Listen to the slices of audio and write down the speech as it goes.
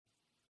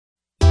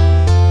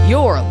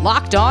You're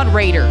Locked On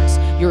Raiders,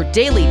 your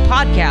daily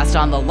podcast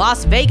on the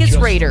Las Vegas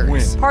Raiders.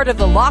 Win. Part of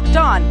the Locked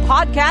On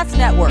Podcast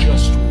Network.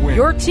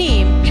 Your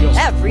team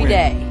every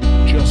day.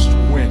 Just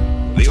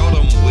win. The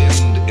autumn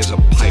wind is a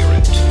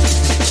pirate,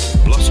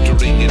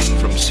 blustering in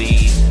from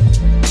sea.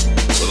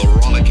 With a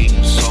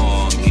rollicking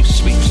song he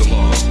sweeps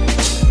along,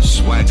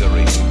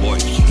 swaggering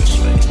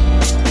boisterously.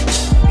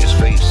 His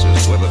face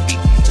is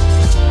weather-beaten.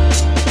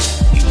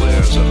 He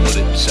wears a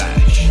hooded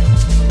sash,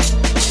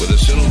 with a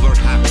silver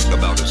hat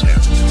about his head,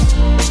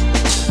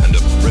 and a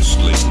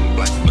bristling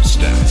black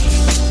mustache.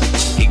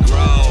 He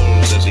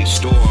growls as he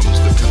storms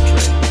the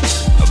country,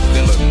 a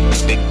villain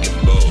big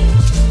and bold,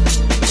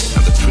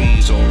 and the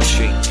trees all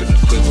shake and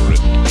quiver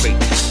and quake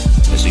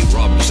as he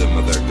robs them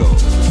of their gold.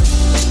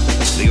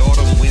 The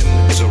autumn wind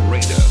is a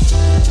raider,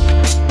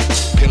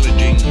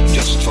 pillaging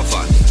just for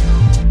fun.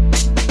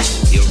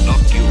 He'll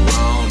knock you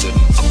round and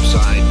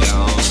upside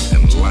down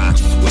and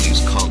laugh when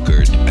he's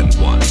conquered and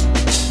won.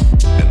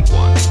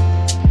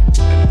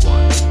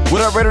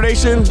 What up, Raider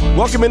Nation?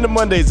 Welcome into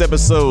Monday's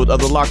episode of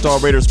the Locked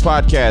On Raiders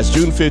podcast,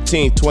 June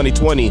 15th,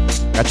 2020.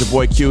 Got your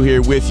boy Q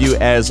here with you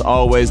as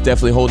always,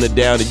 definitely holding it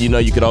down. And you know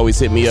you can always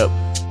hit me up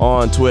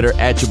on Twitter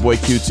at your boy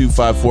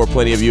Q254.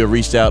 Plenty of you have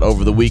reached out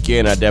over the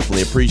weekend. I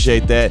definitely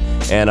appreciate that.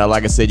 And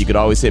like I said, you could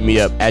always hit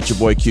me up at your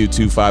boy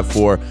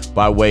Q254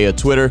 by way of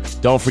Twitter.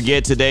 Don't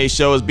forget, today's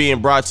show is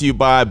being brought to you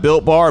by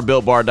Built Bar,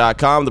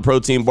 BuiltBar.com, the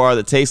protein bar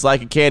that tastes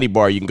like a candy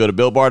bar. You can go to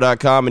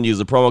BuiltBar.com and use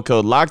the promo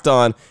code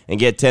LOCKEDON and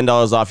get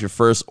 $10 off your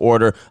first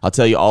order. I'll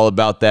tell you all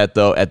about that,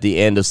 though, at the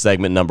end of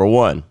segment number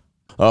 1.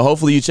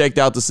 Hopefully you checked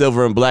out the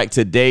Silver and Black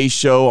Today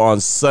show on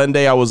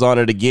Sunday. I was on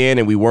it again,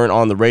 and we weren't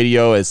on the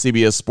radio at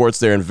CBS Sports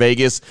there in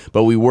Vegas,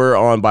 but we were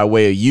on by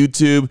way of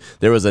YouTube.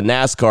 There was a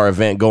NASCAR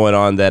event going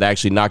on that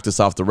actually knocked us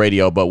off the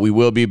radio, but we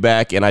will be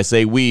back, and I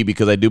say we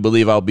because I do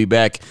believe I'll be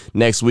back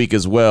next week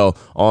as well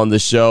on the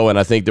show, and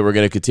I think that we're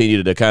going to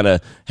continue to kind of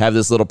have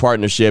this little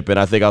partnership, and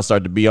I think I'll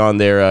start to be on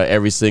there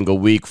every single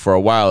week for a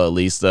while at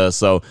least.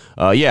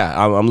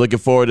 I'm looking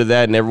forward to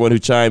that, and everyone who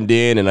chimed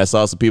in, and I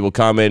saw some people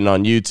commenting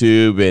on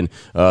YouTube and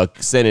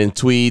sending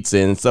tweets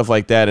and stuff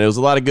like that, and it was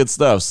a lot of good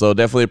stuff. So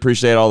definitely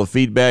appreciate all the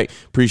feedback.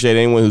 Appreciate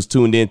anyone who's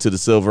tuned in to the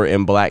Silver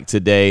and Black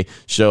Today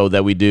show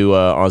that we do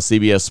on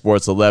CBS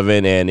Sports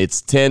 11, and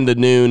it's 10 to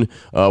noon.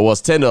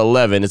 It's 10 to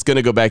 11. It's going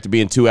to go back to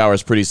being 2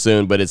 hours pretty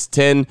soon, but it's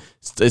 10.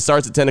 It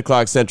starts at 10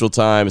 o'clock Central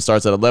Time. It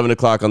starts at 11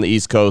 o'clock on the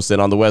East Coast, and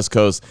on the West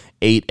Coast,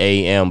 8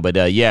 a.m. But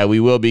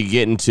we will be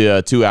getting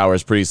to 2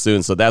 hours pretty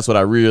soon. So that's what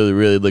I really,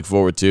 really look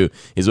forward to,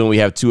 is when we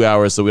have 2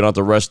 hours, so we don't have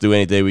to rush through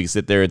anything. We can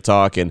sit there and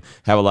talk and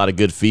have a lot of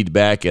good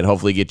feedback, and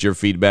hopefully get your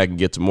feedback and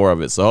get to more of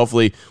it. So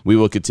hopefully we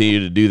will continue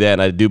to do that,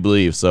 and I do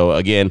believe so.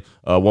 Again,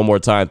 one more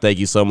time, thank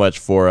you so much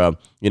for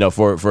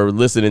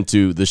listening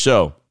to the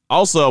show.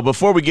 Also,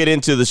 before we get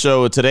into the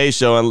show, today's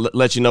show, and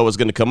let you know what's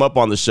going to come up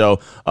on the show,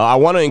 I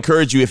want to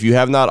encourage you, if you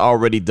have not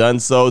already done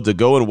so, to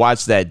go and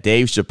watch that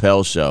Dave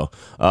Chappelle show.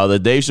 The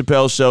Dave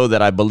Chappelle show that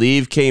I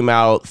believe came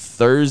out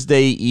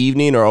Thursday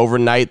evening or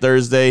overnight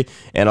Thursday,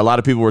 and a lot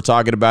of people were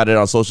talking about it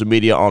on social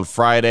media on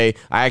Friday.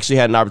 I actually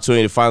had an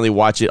opportunity to finally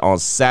watch it on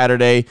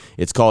Saturday.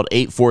 It's called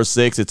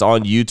 846. It's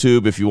on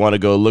YouTube if you want to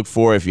go look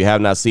for it. If you have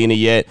not seen it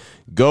yet,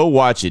 go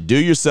watch it. Do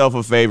yourself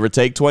a favor.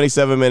 Take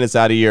 27 minutes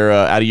out of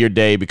your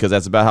day, because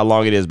that's about how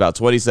long it is, about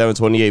 27,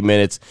 28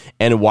 minutes,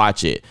 and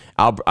watch it.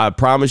 I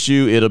promise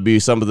you it'll be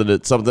something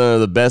of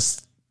the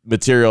best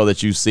material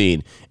that you've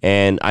seen.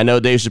 And I know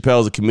Dave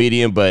Chappelle is a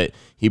comedian, but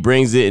he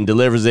brings it and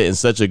delivers it in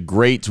such a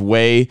great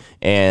way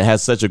and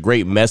has such a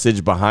great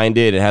message behind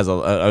it. It has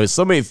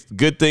so many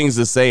good things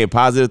to say and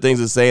positive things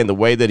to say, and the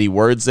way that he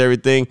words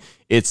everything,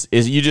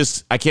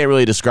 I can't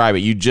really describe it.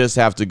 You just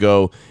have to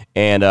go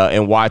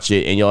and watch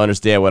it, and you'll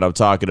understand what I'm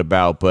talking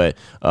about. But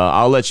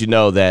I'll let you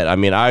know that,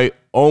 I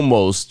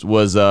almost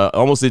was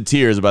almost in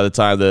tears by the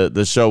time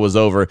the show was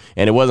over,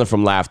 and it wasn't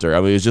from laughter. It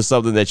was just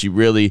something that you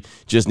really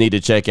just need to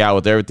check out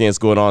with everything that's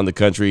going on in the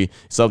country,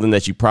 something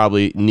that you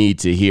probably need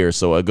to hear.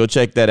 So go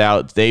check that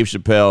out. Dave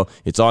Chappelle.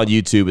 It's on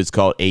YouTube. It's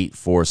called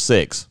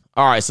 846.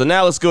 All right, so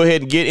now let's go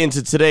ahead and get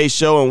into today's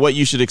show and what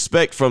you should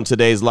expect from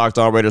today's Locked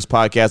On Raiders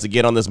podcast.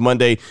 Again, on this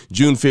Monday,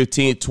 June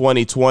 15th,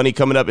 2020.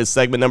 Coming up is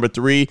segment number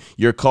 3,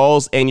 your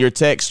calls and your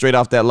texts straight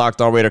off that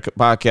Locked On Raider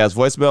podcast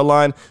voicemail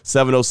line,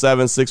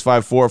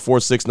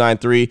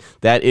 707-654-4693.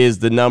 That is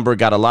the number.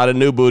 Got a lot of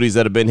new booties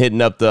that have been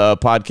hitting up the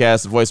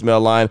podcast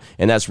voicemail line,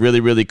 and that's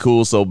really, really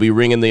cool. So we'll be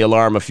ringing the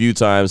alarm a few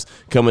times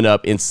coming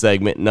up in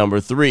segment number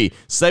 3.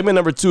 Segment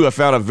number 2, I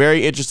found a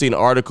very interesting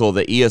article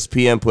that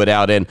ESPN put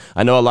out, and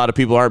I know a lot of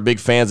people aren't big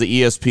fans of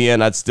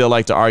ESPN. I'd still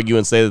like to argue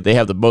and say that they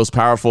have the most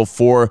powerful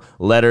 4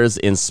 letters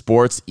in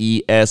sports,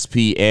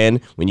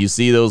 ESPN. When you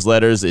see those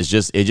letters, it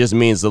just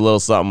means a little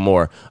something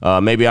more.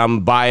 Maybe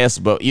I'm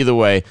biased, but either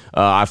way,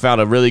 I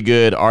found a really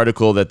good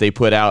article that they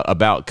put out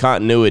about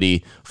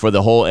continuity for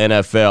the whole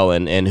NFL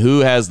and who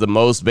has the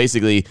most,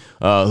 basically,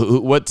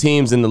 what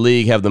teams in the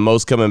league have the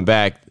most coming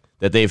back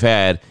that they've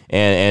had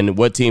and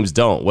what teams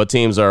don't, what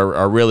teams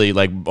are really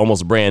like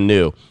almost brand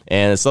new.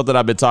 And it's something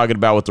I've been talking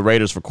about with the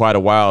Raiders for quite a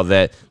while,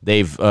 that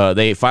they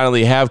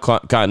finally have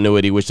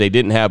continuity, which they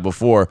didn't have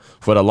before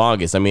for the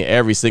longest. I mean,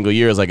 every single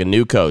year is like a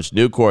new coach,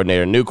 new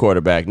coordinator, new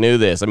quarterback, new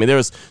this. I mean, there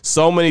was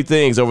so many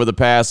things over the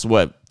past,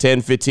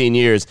 10, 15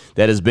 years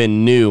that has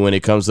been new when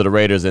it comes to the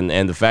Raiders, and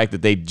the fact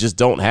that they just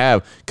don't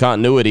have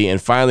continuity.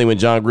 And finally, when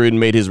John Gruden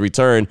made his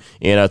return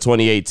in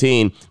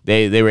 2018,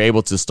 they were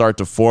able to start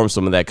to form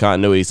some of that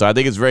continuity. So I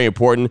think it's very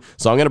important.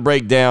 So I'm going to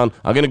break down,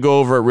 I'm going to go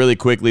over it really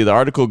quickly. The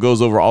article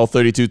goes over all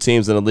 32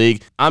 teams in the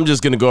league. I'm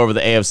just going to go over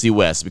the AFC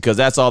West because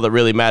that's all that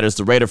really matters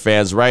to Raider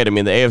fans, right? I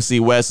mean, the AFC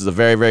West is a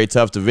very, very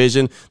tough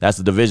division. That's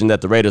the division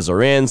that the Raiders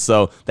are in.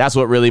 So that's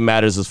what really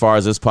matters as far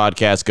as this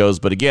podcast goes.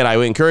 But again, I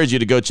would encourage you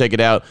to go check it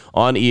out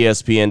on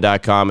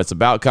ESPN.com. It's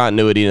about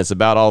continuity, and it's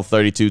about all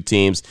 32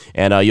 teams,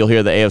 and you'll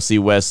hear the AFC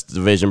West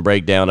division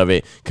breakdown of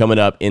it coming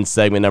up in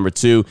segment number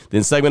 2.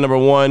 Then segment number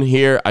 1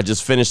 here, I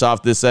just finished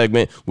off this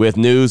segment with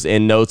news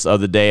and notes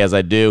of the day, as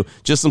I do.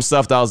 Just some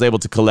stuff that I was able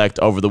to collect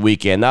over the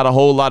weekend. Not a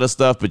whole lot of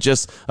stuff, but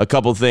just a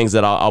couple things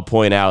that I'll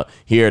point out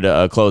here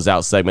to close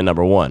out segment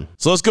number 1.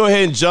 So let's go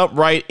ahead and jump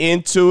right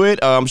into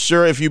it. I'm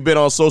sure if you've been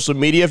on social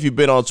media, if you've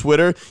been on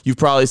Twitter, you've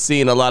probably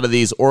seen a lot of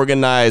these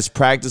organized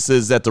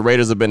practices that the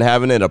Raiders have been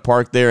having in a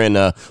park there in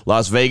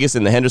Las Vegas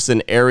in the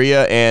Henderson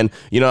area. And,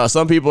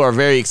 some people are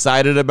very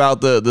excited about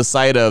the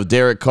sight of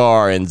Derek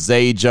Carr and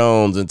Zay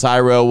Jones and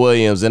Tyrell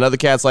Williams and other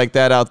cats like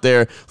that out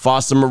there.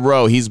 Foster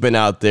Moreau, he's been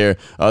out there.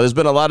 There's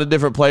been a lot of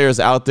different players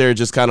out there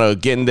just kind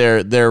of getting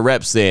their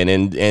reps in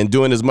and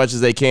doing as much as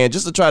they can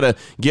just to try to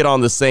get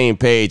on the same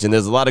page. And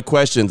there's a lot of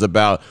questions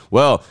about,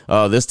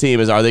 this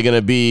team are they going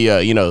to be,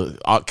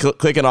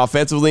 clicking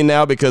offensively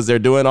now because they're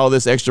doing all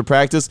this extra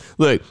practice?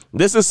 Look,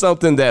 this is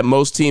something that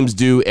most teams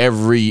do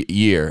every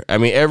year. I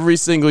mean, every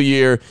single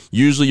year,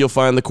 usually you'll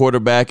find the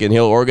quarterback and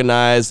he'll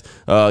organize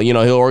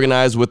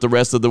with the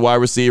rest of the wide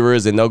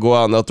receivers, and they'll go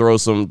out and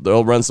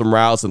they'll run some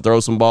routes and throw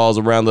some balls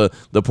around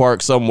the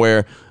park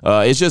somewhere.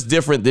 It's just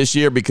different this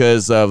year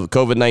because of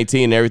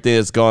COVID-19 and everything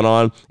that's gone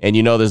on. And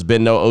there's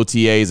been no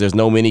OTAs, there's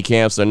no mini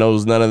camps,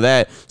 there's none of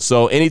that.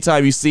 So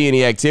anytime you see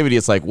any activity,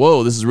 it's like,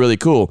 whoa, this is really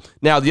cool.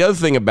 Now, the other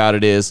thing about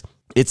it is,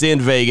 it's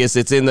in Vegas.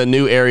 It's in the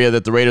new area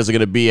that the Raiders are going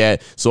to be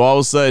at. So all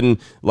of a sudden,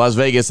 Las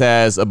Vegas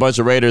has a bunch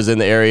of Raiders in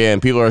the area,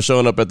 and people are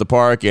showing up at the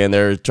park, and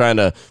they're trying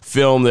to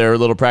film their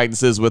little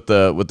practices with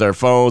their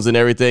phones and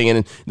everything.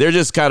 And they're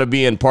just kind of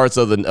being parts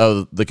of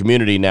the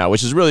community now,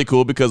 which is really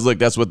cool because, look,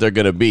 that's what they're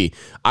going to be.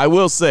 I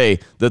will say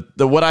that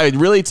what I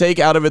really take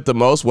out of it the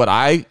most, what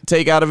I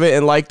take out of it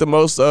and like the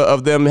most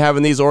of them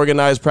having these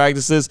organized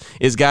practices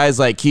is guys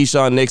like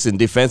Keyshawn Nixon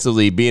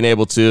defensively being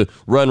able to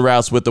run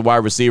routes with the wide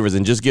receivers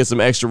and just get some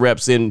extra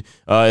reps in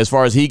as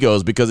far as he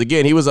goes, because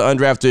again, he was an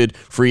undrafted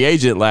free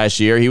agent last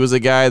year. He was a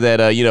guy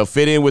that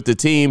fit in with the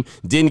team,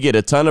 didn't get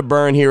a ton of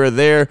burn here or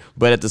there,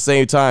 but at the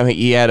same time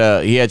he had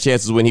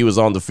chances when he was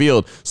on the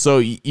field. So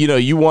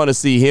you want to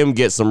see him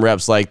get some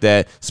reps like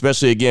that,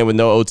 especially again with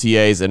no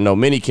OTAs and no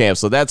mini camps.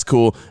 So that's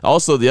cool.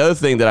 Also, the other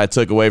thing that I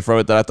took away from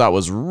it that I thought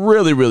was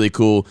really, really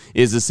cool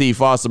is to see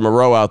Foster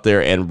Moreau out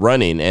there and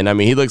running. And I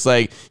mean, he looks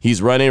like he's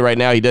running right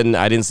now. I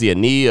didn't see a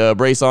knee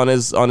brace on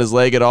his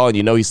leg at all, and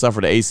he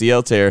suffered an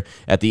ACL tear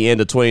at the end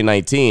of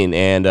 2019,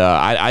 and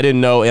I didn't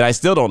know, and I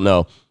still don't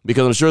know,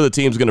 because I'm sure the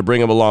team's going to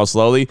bring him along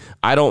slowly.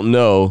 I don't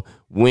know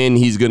when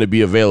he's going to be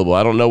available.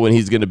 I don't know when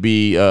he's going to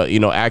be,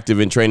 active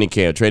in training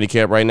camp. Training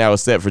camp right now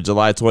is set for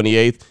July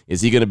 28th.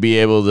 Is he going to be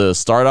able to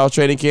start off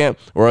training camp,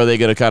 or are they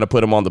going to kind of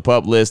put him on the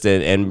PUP list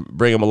and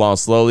bring him along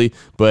slowly?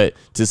 But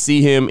to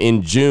see him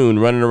in June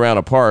running around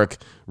a park,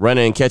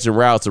 running and catching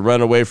routes to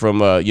run away from,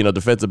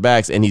 defensive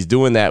backs, and he's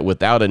doing that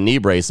without a knee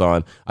brace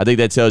on, I think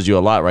that tells you a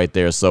lot right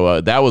there.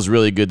 So that was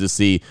really good to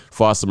see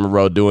Foster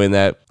Moreau doing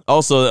that.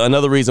 Also,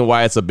 another reason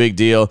why it's a big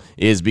deal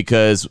is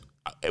because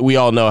we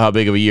all know how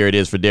big of a year it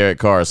is for Derek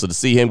Carr. So to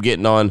see him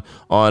getting on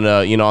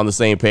the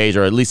same page,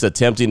 or at least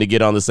attempting to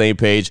get on the same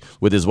page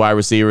with his wide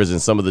receivers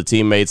and some of the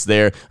teammates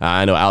there.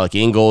 I know Alec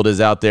Ingold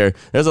is out there.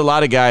 There's a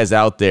lot of guys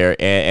out there,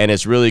 and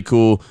it's really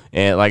cool.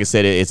 And like I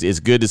said, it's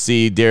good to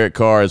see Derek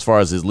Carr as far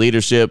as his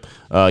leadership,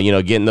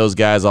 getting those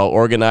guys all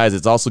organized.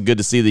 It's also good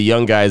to see the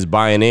young guys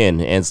buying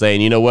in and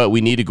saying, you know what,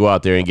 we need to go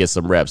out there and get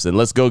some reps, and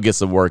let's go get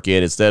some work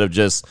in instead of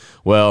just,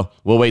 we'll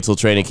wait till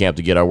training camp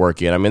to get our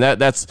work in. I mean,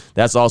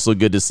 that's also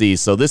good to see.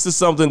 So this is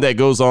something that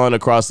goes on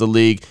across the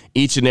league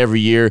each and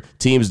every year.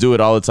 Teams do it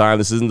all the time.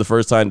 This isn't the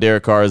first time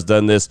Derek Carr has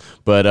done this,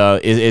 but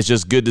it's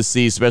just good to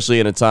see, especially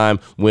in a time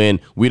when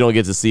we don't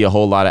get to see a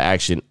whole lot of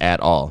action at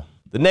all.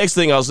 The next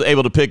thing I was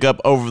able to pick up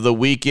over the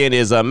weekend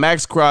is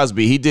Max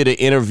Crosby. He did an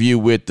interview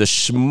with the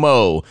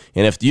Schmo,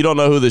 and if you don't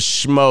know who the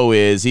Schmo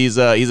is, he's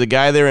a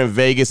guy there in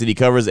Vegas, and he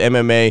covers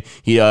MMA.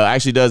 He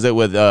actually does it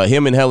with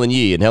him and Helen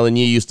Yee, and Helen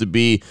Yee used to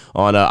be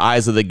on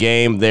Eyes of the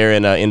Game there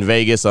in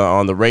Vegas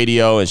on the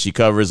radio, and she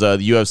covers the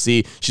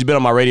UFC. She's been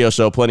on my radio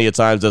show plenty of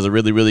times, does a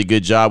really, really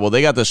good job. Well,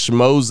 they got the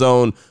Schmo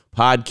Zone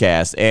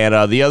podcast.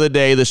 And the other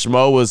day, the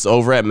Schmo was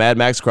over at Mad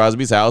Max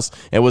Crosby's house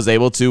and was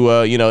able to,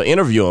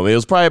 interview him. It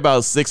was probably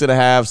about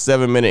 6.5,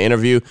 7 minute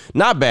interview.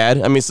 Not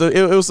bad. I mean, so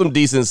it was some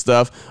decent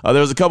stuff. There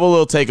was a couple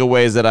little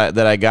takeaways that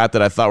I got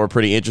that I thought were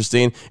pretty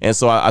interesting. And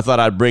so I thought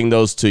I'd bring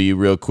those to you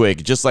real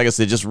quick. Just like I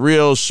said, just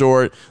real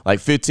short, like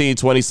 15,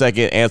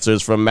 20-second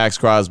answers from Max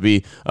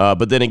Crosby.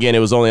 But then again, it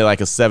was only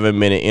like a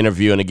 7-minute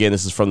interview. And again,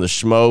 this is from the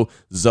Schmo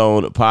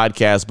Zone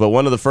podcast. But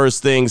one of the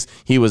first things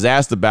he was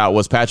asked about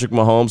was Patrick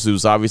Mahomes,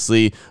 who's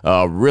obviously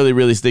a really,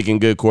 really stinking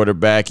good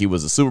quarterback. He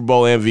was a Super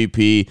Bowl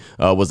MVP,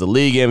 was a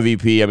league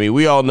MVP. I mean,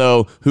 we all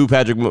know who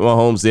Patrick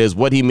Mahomes is,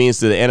 what he means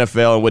to the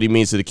NFL, and what he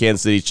means to the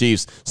Kansas City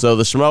Chiefs. So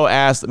the Schmo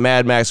asked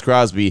Mad Max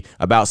Crosby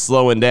about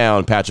slowing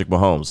down Patrick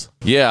Mahomes.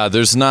 Yeah,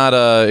 there's not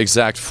a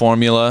exact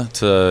formula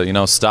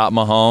to, stop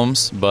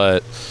Mahomes,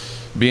 but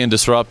being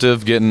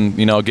disruptive, getting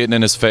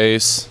in his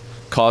face,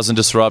 causing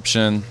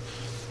disruption,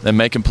 and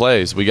making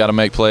plays. We got to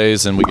make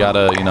plays, and we got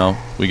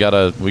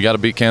to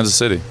beat Kansas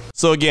City.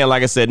 So again,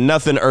 like I said,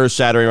 nothing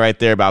earth-shattering right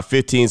there. About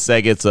 15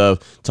 seconds of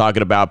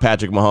talking about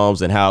Patrick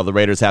Mahomes and how the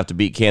Raiders have to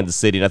beat Kansas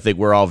City. And I think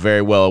we're all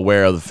very well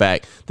aware of the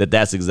fact that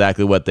that's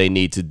exactly what they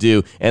need to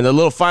do. And the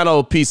little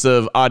final piece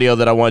of audio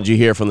that I wanted you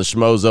to hear from the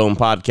Schmo Zone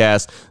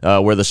podcast,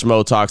 where the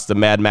Schmo talks to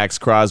Mad Max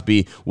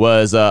Crosby,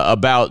 was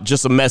about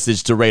just a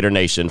message to Raider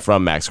Nation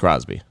from Max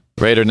Crosby.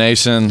 Raider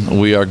Nation,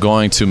 we are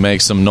going to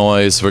make some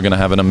noise. We're going to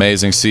have an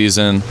amazing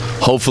season.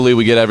 Hopefully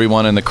we get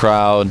everyone in the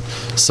crowd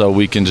so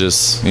we can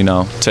just,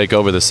 take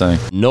over this thing.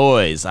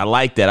 Noise. I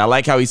like that. I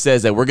like how he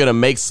says that we're going to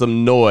make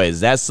some noise.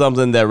 That's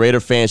something that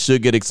Raider fans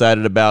should get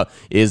excited about,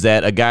 is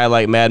that a guy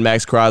like Mad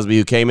Max Crosby,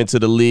 who came into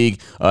the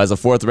league as a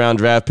 4th-round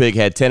draft pick,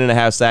 had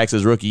 10.5 sacks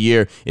his rookie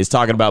year, is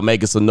talking about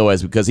making some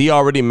noise because he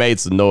already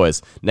made some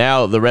noise.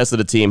 Now the rest of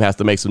the team has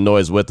to make some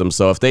noise with him.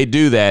 So if they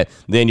do that,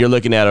 then you're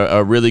looking at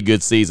a really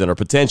good season, or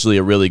potentially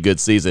a really good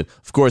season.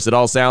 Of course, it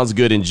all sounds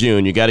good in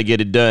June. You got to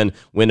get it done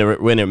when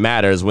it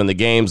matters, when the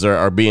games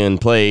are being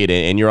played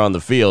and you're on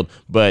the field.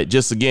 But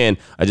just again,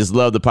 I just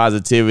love the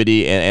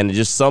positivity and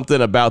just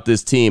something about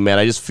this team, man.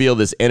 I just feel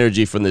this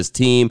energy from this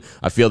team.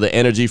 I feel the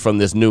energy from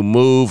this new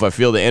move. I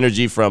feel the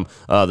energy from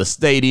the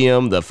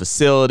stadium, the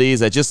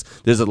facilities.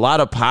 There's a lot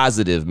of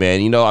positive,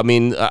 man.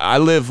 I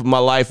live my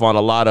life on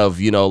a lot of,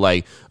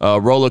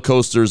 roller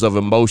coasters of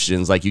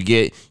emotions. Like you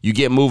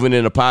get moving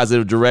in a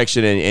positive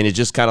direction and it's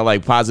just kind of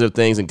like positive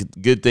things and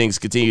good things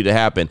continue to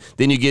happen.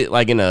 Then you get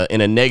like in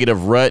a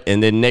negative rut,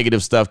 and then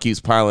negative stuff keeps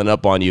piling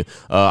up on you.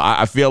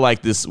 I feel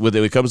like this, when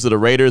it comes to the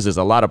Raiders, there's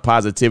a lot of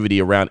positivity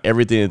around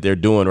everything that they're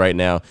doing right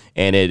now,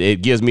 and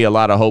it gives me a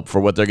lot of hope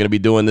for what they're going to be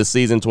doing this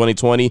season,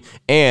 2020,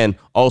 and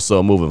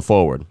also moving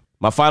forward.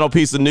 My final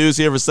piece of news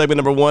here for segment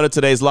number 1 of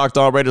today's Locked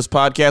On Raiders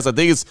podcast, I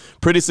think it's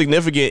pretty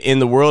significant in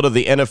the world of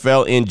the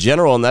NFL in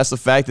general, and that's the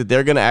fact that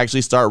they're going to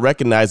actually start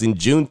recognizing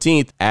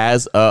Juneteenth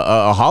as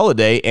a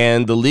holiday,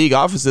 and the league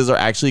offices are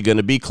actually going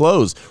to be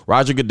closed.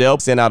 Roger Goodell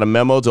sent out a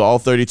memo to all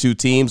 32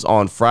 teams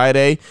on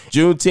Friday.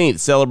 Juneteenth,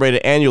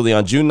 celebrated annually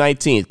on June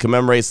 19th,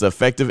 commemorates the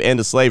effective end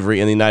of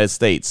slavery in the United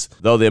States.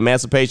 Though the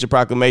Emancipation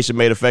Proclamation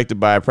made effective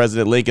by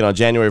President Lincoln on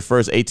January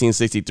 1st,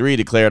 1863,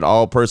 declared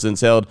all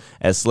persons held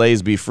as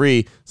slaves be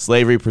free,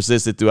 slavery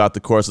persisted throughout the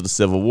course of the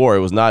Civil War. It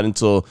was not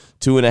until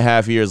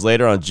 2.5 years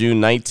later, on June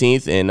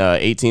 19th in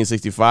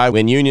 1865,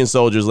 when Union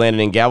soldiers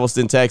landed in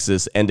Galveston,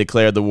 Texas, and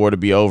declared the war to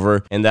be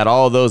over, and that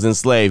all those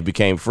enslaved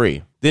became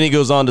free. Then he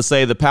goes on to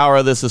say, the power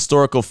of this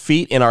historical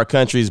feat in our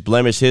country's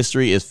blemished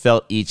history is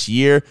felt each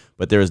year,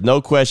 but there is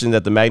no question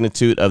that the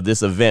magnitude of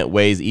this event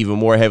weighs even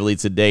more heavily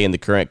today in the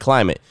current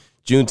climate.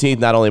 Juneteenth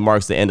not only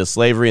marks the end of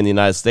slavery in the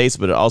United States,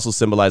 but it also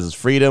symbolizes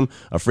freedom,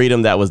 a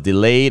freedom that was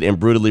delayed and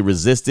brutally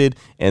resisted,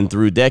 and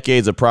through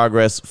decades of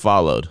progress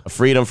followed, a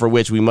freedom for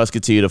which we must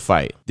continue to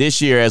fight.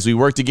 This year, as we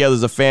work together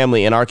as a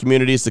family in our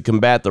communities to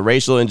combat the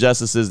racial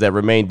injustices that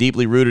remain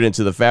deeply rooted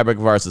into the fabric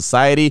of our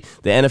society,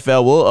 the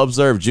NFL will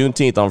observe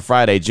Juneteenth on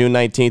Friday, June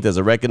 19th, as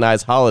a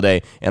recognized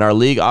holiday, and our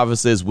league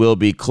offices will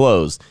be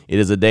closed. It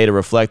is a day to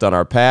reflect on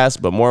our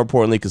past, but more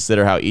importantly,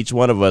 consider how each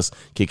one of us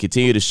can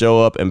continue to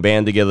show up and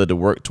band together to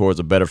work towards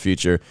a better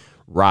future.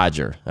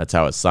 Roger. That's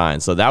how it's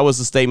signed. So that was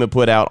the statement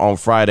put out on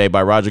Friday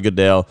by Roger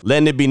Goodell,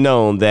 letting it be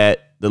known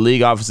that the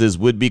league offices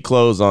would be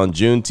closed on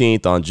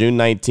Juneteenth, on June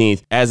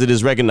 19th, as it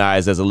is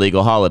recognized as a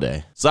legal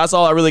holiday. So that's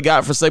all I really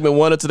got for segment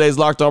 1 of today's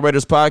Locked On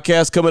Raiders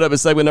podcast. Coming up in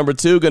segment number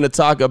 2, going to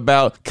talk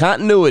about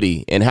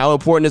continuity and how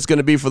important it's going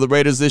to be for the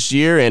Raiders this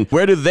year, and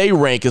where do they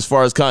rank as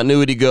far as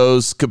continuity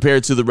goes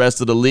compared to the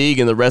rest of the league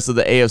and the rest of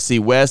the AFC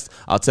West.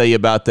 I'll tell you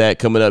about that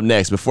coming up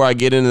next. Before I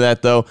get into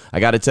that, though, I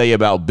got to tell you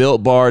about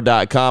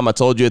BuiltBar.com. I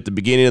told you at the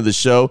beginning of the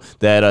show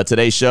that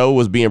today's show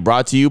was being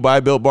brought to you by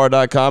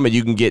BuiltBar.com, and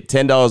you can get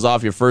 $10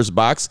 off your first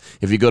box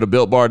if you go to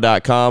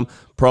BuiltBar.com.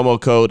 promo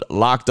code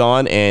Locked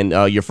On, and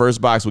your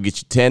first box will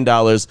get you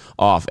 $10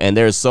 off. And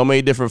there's so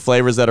many different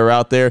flavors that are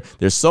out there.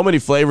 There's so many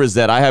flavors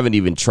that I haven't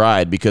even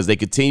tried because they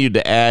continue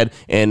to add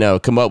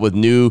and come up with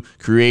new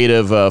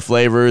creative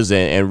flavors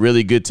and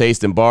really good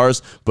taste in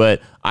bars.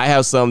 But I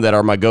have some that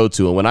are my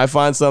go-to, and when I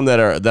find some that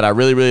I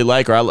really, really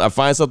like, or I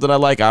find something I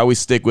like, I always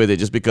stick with it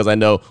just because I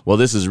know, well,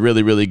 this is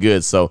really, really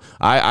good. So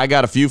I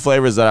got a few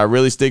flavors that I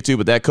really stick to,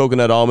 but that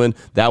coconut almond,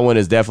 that one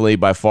is definitely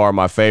by far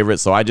my favorite.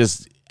 So I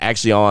just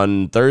actually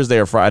on Thursday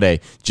or Friday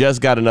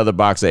just got another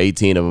box of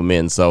 18 of them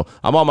in. So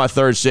I'm on my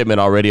third shipment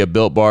already of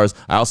Built Bars.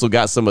 I also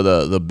got some of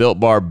the Built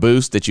Bar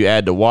Boost that you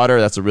add to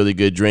water. That's a really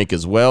good drink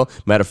as well.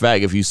 Matter of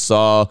fact, if you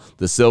saw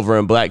the Silver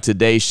and Black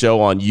Today show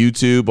on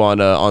YouTube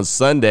on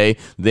Sunday,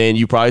 then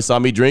you probably saw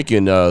me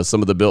drinking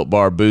some of the Built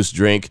Bar Boost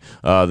drink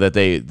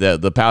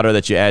the powder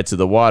that you add to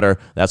the water.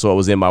 That's what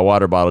was in my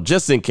water bottle,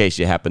 just in case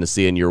you happen to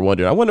see it and you're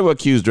wondering, I wonder what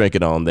Q's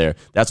drinking on there.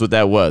 That's what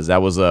that was. It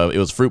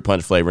was fruit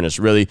punch flavor, and it's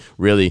really,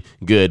 really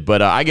good.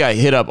 But I got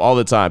hit up all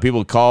the time.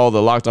 People call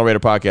the Locked On Raider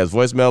podcast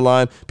voicemail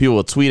line. People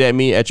will tweet at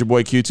me at your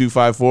boy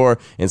Q254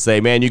 and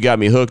say, man, you got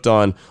me hooked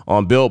on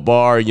Built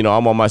Bar. You know,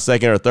 I'm on my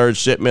second or third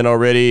shipment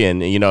already.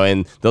 And, you know,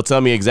 and they'll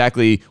tell me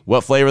exactly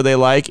what flavor they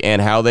like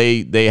and how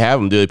they have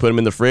them. Do they put them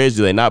in the fridge?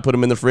 Do they not put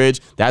them in the fridge?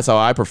 That's how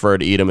I prefer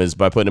to eat them, is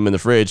by putting them in the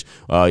fridge.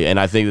 And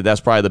I think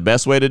that's probably the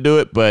best way to do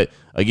it. But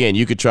again,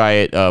 you could try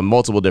it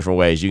multiple different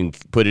ways. You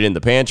can put it in the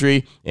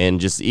pantry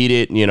and just eat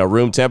it, you know,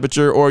 room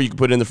temperature, or you can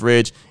put it in the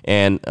fridge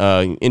and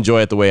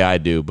enjoy it the way I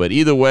do. But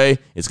either way,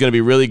 it's going to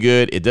be really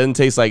good. It doesn't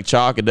taste like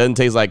chalk. It doesn't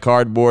taste like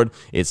cardboard.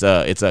 It's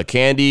a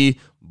candy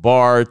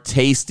bar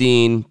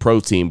tasting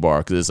protein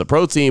bar, because it's a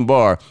protein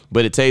bar,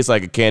 but it tastes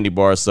like a candy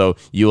bar, so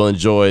you will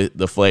enjoy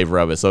the flavor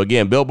of it. So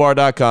again,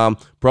 BuiltBar.com,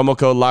 promo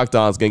code Locked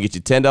On is going to get you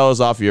 $10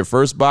 off your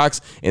first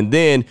box, and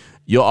then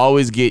you'll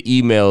always get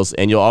emails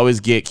and you'll always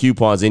get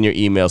coupons in your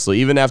email. So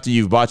even after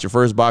you've bought your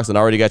first box and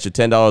already got your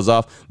 $10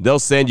 off, they'll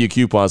send you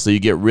coupons so you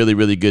get really,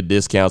 really good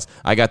discounts.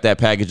 I got that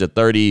package of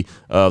 30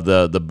 of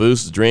the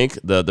Boost drink,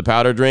 the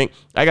powder drink.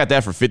 I got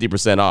that for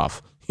 50%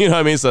 off. You know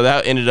what I mean? So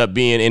that ended up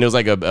being, and it was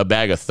like a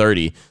bag of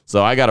 30.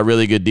 So I got a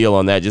really good deal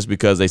on that just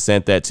because they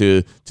sent that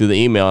to the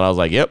email. And I was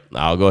like, yep,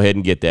 I'll go ahead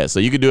and get that. So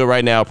you can do it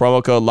right now.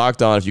 Promo code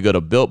Locked On if you go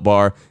to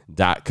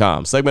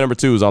BuiltBar.com. Segment number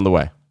 2 is on the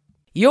way.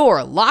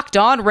 Your Locked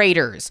On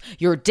Raiders,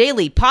 your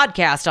daily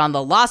podcast on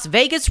the Las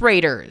Vegas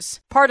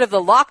Raiders. Part of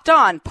the Locked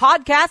On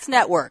Podcast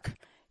Network,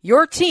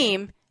 your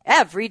team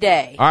every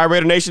day. All right,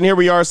 Raider Nation, here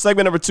we are.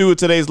 Segment number 2 of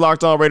today's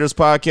Locked On Raiders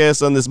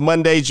podcast on this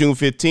Monday, June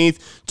 15th,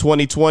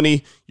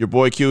 2020. Your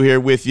boy Q here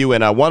with you,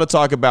 and I want to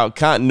talk about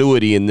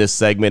continuity in this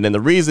segment. And the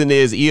reason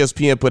is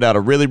ESPN put out a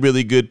really,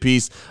 really good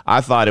piece,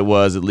 I thought it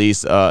was at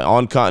least,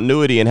 on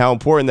continuity and how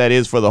important that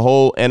is for the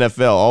whole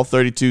NFL, all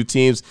 32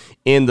 teams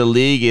in the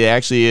league. It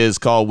actually is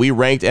called We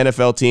Ranked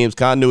NFL Teams,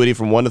 Continuity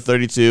from 1 to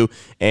 32,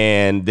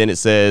 and then it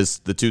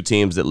says the 2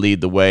 teams that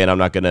lead the way, and I'm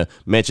not going to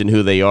mention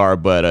who they are,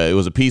 but it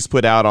was a piece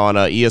put out on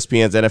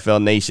ESPN's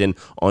NFL Nation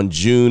on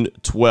June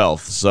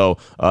 12th. So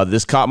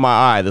this caught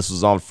my eye. This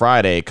was on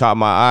Friday. It caught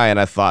my eye, and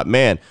I thought,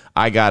 man,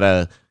 I got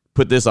to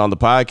put this on the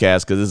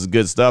podcast because this is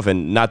good stuff.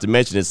 And not to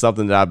mention, it's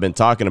something that I've been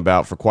talking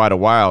about for quite a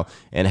while,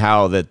 and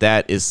how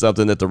that is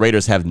something that the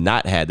Raiders have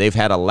not had. They've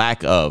had a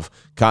lack of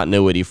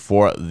continuity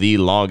for the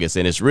longest,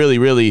 and it's really,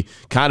 really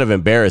kind of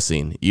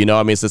embarrassing. You know,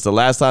 I mean, since the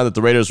last time that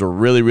the Raiders were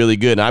really, really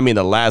good, and I mean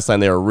the last time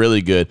they were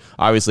really good,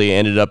 obviously it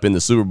ended up in the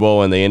Super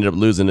Bowl and they ended up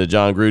losing to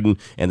John Gruden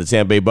and the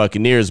Tampa Bay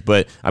Buccaneers.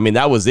 But I mean,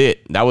 that was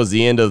it. That was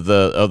the end of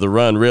the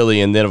run,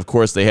 really. And then of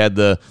course they had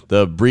the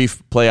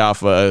brief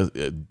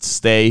playoff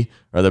stay,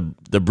 or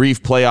the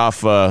brief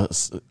playoff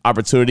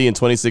opportunity in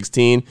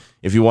 2016,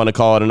 if you want to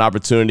call it an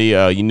opportunity.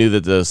 You knew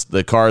that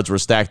the cards were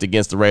stacked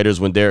against the Raiders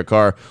when Derek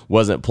Carr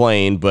wasn't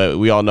playing, but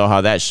we all know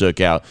how that shook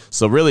out.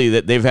 So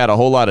really, they've had a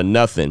whole lot of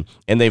nothing,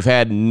 and they've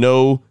had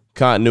no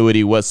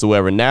continuity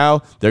whatsoever.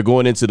 Now they're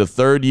going into the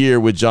 3rd year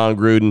with John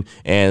Gruden,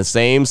 and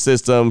same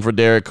system for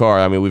Derek Carr.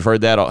 I mean, we've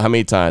heard that how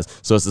many times?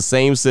 So it's the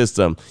same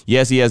system.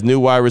 Yes, he has new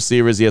wide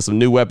receivers. He has some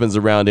new weapons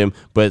around him,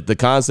 but the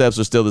concepts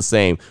are still the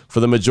same. For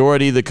the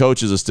majority, the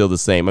coaches are still the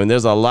same. I mean,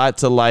 there's a lot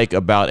to like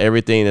about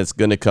everything that's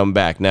going to come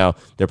back. Now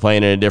they're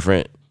playing in a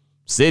different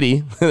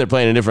city. They're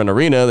playing in a different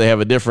arena. They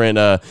have a different,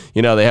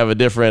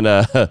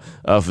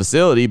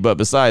 facility. But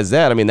besides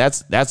that, I mean,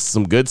 that's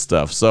some good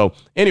stuff. So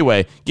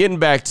anyway, getting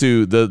back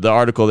to the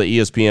article that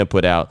ESPN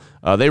put out,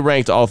 they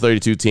ranked all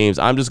 32 teams.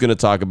 I'm just going to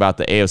talk about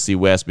the AFC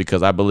West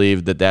because I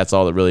believe that that's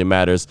all that really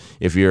matters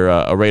if you're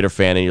a Raider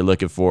fan and you're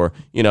looking for,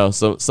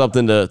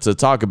 something to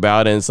talk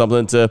about and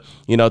something to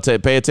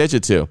pay attention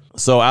to.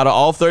 So out of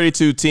all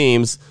 32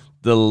 teams,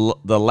 the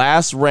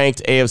last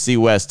ranked AFC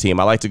West team,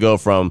 I like to go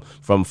from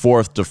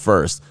 4th to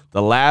 1st.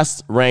 The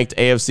last ranked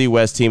AFC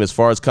West team as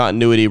far as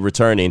continuity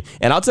returning.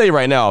 And I'll tell you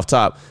right now off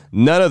top,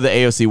 none of the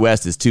AFC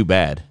West is too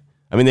bad.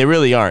 I mean, they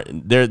really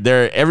aren't.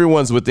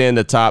 Everyone's within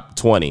the top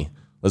 20.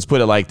 Let's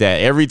put it like that.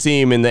 Every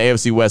team in the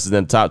AFC West is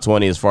in the top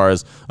 20 as far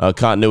as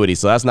continuity.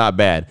 So that's not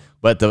bad.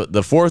 But the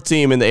 4th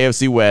team in the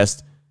AFC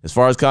West as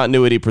far as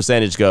continuity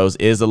percentage goes,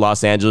 is the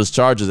Los Angeles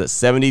Chargers at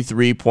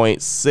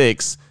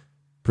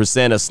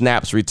 73.6% of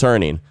snaps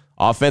returning.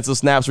 Offensive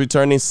snaps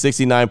returning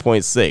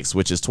 69.6,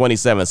 which is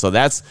 27. So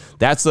that's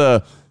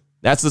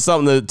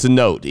something to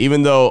note.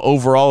 Even though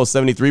overall is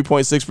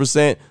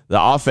 73.6%, the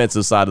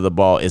offensive side of the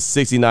ball is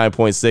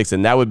 69.6,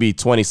 and that would be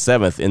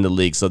 27th in the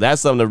league. So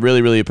that's something to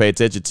really, really pay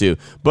attention to.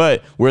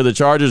 But where the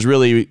Chargers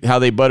really, how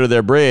they butter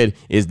their bread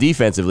is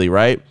defensively,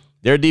 right?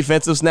 Their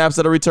defensive snaps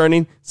that are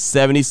returning,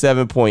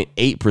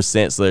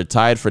 77.8%, so they're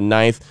tied for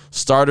 9th.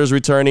 Starters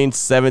returning,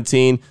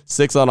 17,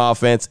 6 on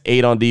offense,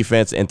 8 on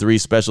defense, and 3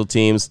 special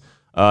teams.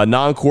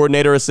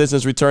 Non-coordinator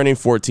assistants returning,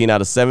 14 out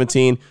of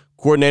 17.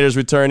 Coordinators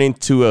returning,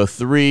 2 of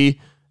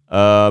 3.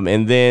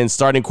 And then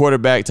starting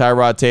quarterback,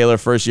 Tyrod Taylor,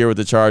 first year with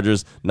the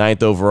Chargers,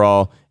 9th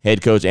overall.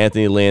 Head coach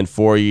Anthony Lynn,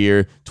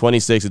 4-year,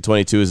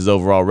 26-22 is his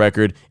overall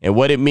record. And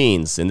what it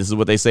means, and this is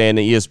what they say in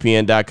the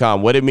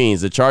ESPN.com, what it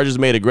means, the Chargers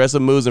made aggressive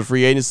moves in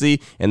free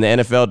agency and the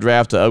NFL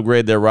draft to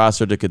upgrade their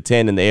roster to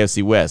contend in the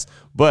AFC West.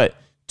 But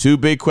 2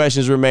 big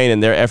questions remain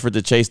in their effort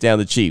to chase down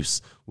the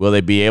Chiefs. Will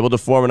they be able to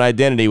form an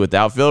identity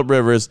without Phillip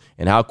Rivers,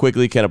 and how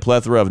quickly can a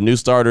plethora of new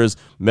starters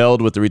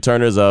meld with the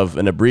returners of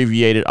an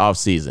abbreviated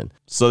offseason?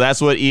 So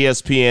that's what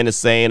ESPN is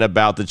saying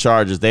about the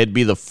Chargers. They'd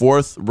be the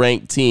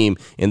 4th-ranked team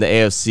in the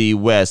AFC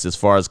West as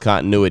far as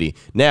continuity.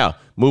 Now,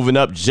 moving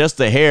up just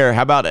a hair,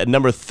 how about at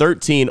number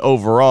 13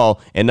 overall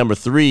and number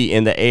 3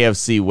 in the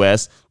AFC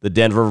West, the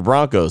Denver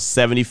Broncos,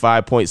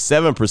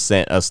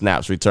 75.7% of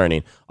snaps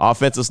returning.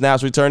 Offensive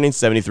snaps returning,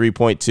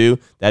 73.2.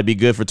 That'd be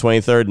good for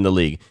 23rd in the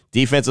league.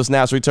 Defensive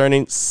snaps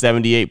returning,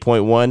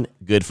 78.1.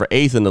 Good for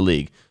 8th in the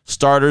league.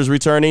 Starters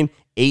returning,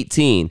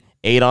 18.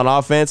 8 on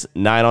offense,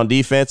 9 on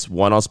defense,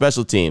 1 on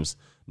special teams.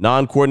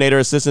 Non-coordinator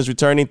assistants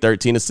returning,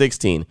 13 of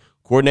 16.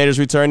 Coordinators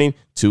returning,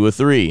 2 of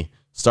 3.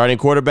 Starting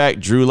quarterback,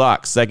 Drew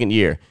Lock, 2nd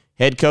year.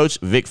 Head coach,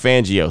 Vic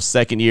Fangio,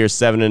 2nd year,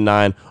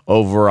 7-9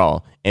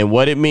 overall. And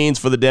what it means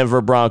for the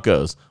Denver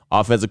Broncos.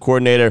 Offensive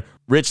coordinator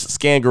Rich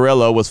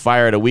Scangarello was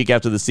fired a week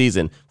after the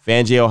season.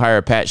 Fangio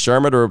hired Pat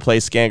Shermer to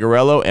replace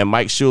Scangarello and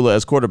Mike Shula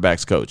as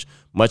quarterbacks coach.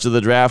 Much of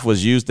the draft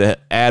was used to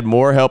add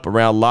more help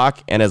around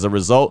Locke, and as a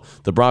result,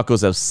 the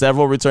Broncos have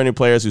several returning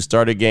players who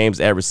started games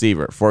at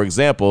receiver. For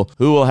example,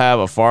 who will have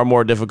a far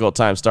more difficult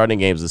time starting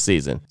games this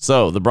season.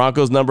 So, the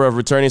Broncos' number of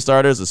returning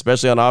starters,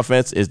 especially on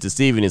offense, is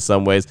deceiving in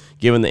some ways,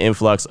 given the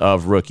influx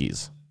of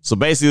rookies. So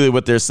basically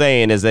what they're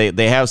saying is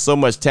they have so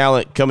much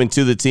talent coming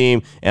to the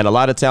team and a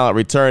lot of talent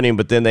returning,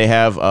 but then they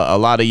have a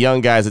lot of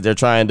young guys that they're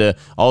trying to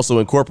also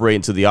incorporate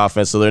into the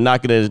offense. So they're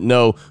not going to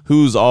know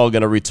who's all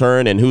going to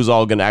return and who's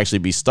all going to actually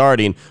be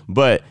starting.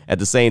 But at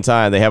the same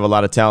time, they have a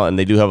lot of talent and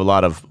they do have a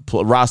lot of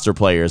roster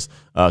players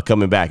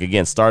coming back.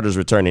 Again, starters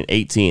returning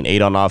 18,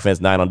 8 on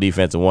offense, 9 on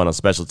defense, and 1 on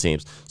special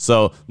teams.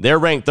 So they're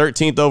ranked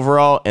 13th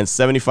overall and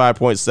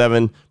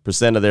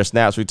 75.7% of their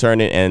snaps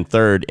returning and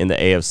 3rd in the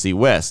AFC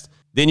West.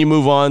 Then you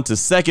move on to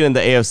 2nd in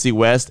the AFC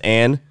West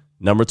and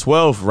number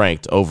 12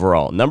 ranked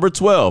overall. Number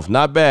 12,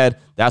 not bad.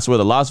 That's where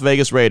the Las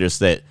Vegas Raiders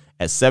sit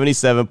at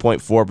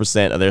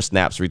 77.4% of their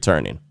snaps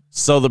returning.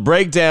 So the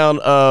breakdown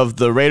of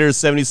the Raiders'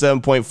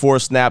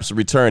 77.4 snaps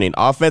returning.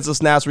 Offensive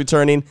snaps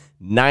returning,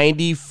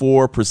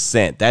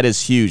 94%. That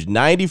is huge.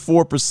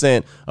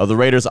 94% of the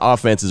Raiders'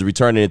 offense is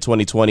returning in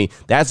 2020.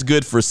 That's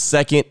good for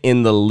 2nd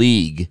in the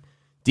league.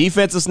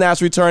 Defensive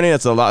snaps returning,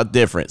 that's a lot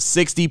different.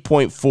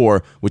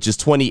 60.4, which is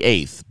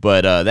 28th.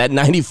 But that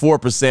 94% for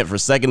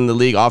 2nd in the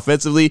league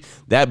offensively,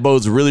 that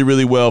bodes really,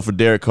 really well for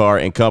Derek Carr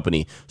and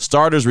company.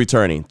 Starters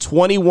returning,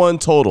 21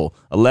 total.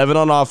 11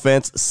 on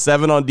offense,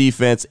 7 on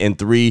defense, and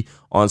 3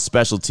 on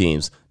special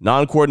teams.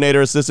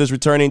 Non-coordinator assistants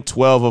returning,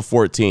 12 of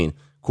 14.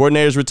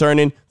 Coordinators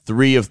returning,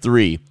 3 of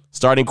 3.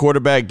 Starting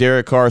quarterback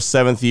Derek Carr,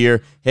 7th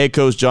year. Head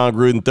coach John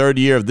Gruden, 3rd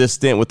year of this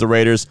stint with the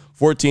Raiders.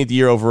 14th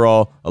year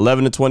overall,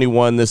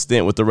 11-21 this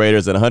stint with the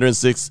Raiders, and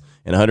 106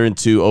 and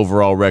 102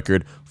 overall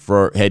record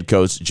for head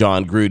coach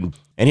John Gruden.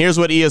 And here's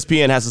what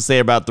ESPN has to say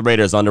about the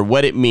Raiders under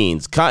what it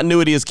means.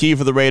 Continuity is key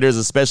for the Raiders,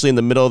 especially in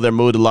the middle of their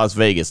move to Las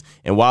Vegas.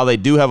 And while they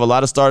do have a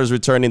lot of starters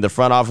returning, the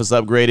front office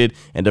upgraded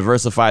and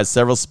diversified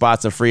several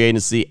spots in free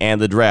agency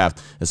and the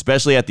draft,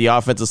 especially at the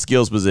offensive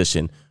skills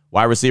position.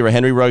 Wide receiver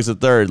Henry Ruggs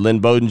III, Lynn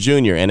Bowden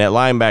Jr., and at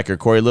linebacker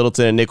Corey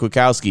Littleton and Nick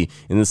Witkowski.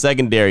 In the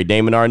secondary,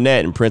 Damon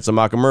Arnett and Prince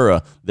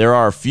Amakamura. There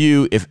are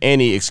few, if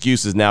any,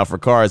 excuses now for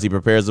Carr as he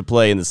prepares to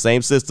play in the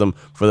same system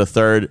for the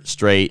 3rd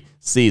straight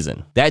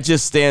season. That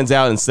just stands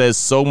out and says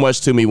so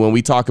much to me when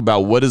we talk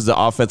about what is the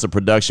offensive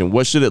production.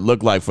 What should it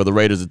look like for the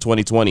Raiders in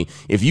 2020?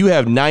 If you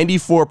have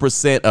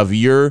 94% of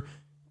your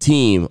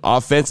team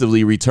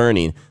offensively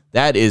returning,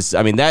 that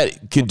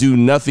can do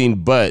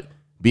nothing but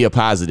be a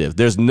positive.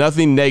 There's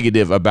nothing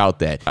negative about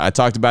that. I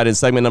talked about in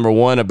segment number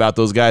 1 about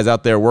those guys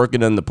out there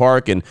working in the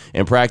park and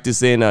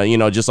practicing,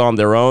 just on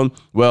their own.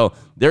 Well,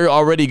 there are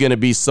already going to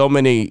be so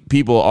many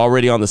people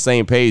already on the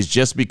same page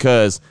just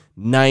because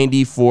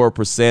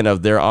 94%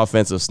 of their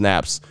offensive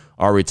snaps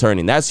are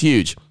returning. That's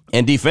huge.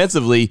 And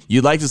defensively,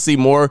 you'd like to see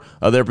more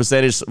of their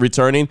percentage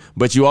returning,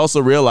 but you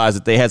also realize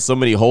that they had so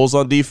many holes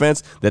on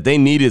defense that they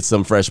needed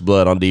some fresh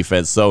blood on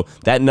defense. So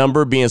that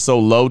number being so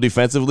low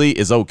defensively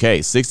is okay.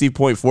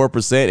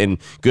 60.4% and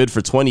good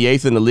for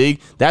 28th in the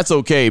league. That's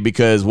okay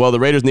because, well, the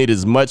Raiders need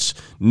as much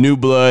new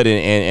blood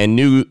and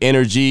new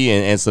energy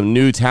and some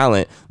new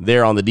talent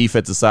there on the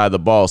defensive side of the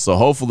ball. So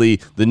hopefully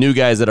the new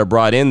guys that are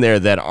brought in there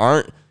that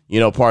aren't,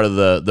 part of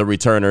the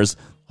returners,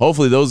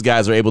 hopefully those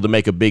guys are able to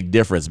make a big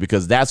difference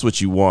because that's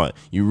what you want.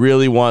 You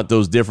really want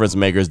those difference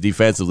makers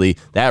defensively.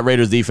 That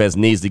Raiders defense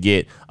needs to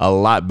get a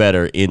lot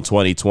better in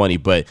 2020.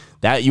 But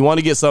that you want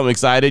to get something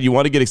excited. You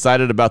want to get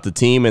excited about the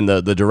team and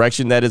the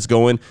direction that it's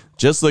going.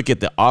 Just look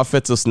at the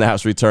offensive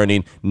snaps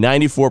returning,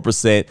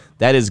 94%.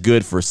 That is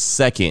good for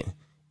second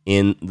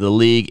in the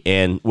league,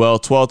 and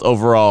 12th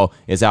overall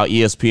is how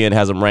ESPN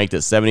has them ranked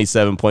at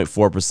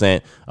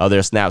 77.4% of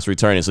their snaps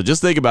returning. So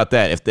just think about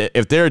that.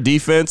 If their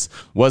defense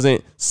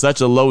wasn't such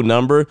a low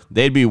number,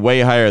 they'd be way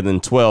higher than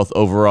 12th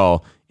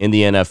overall in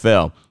the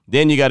NFL.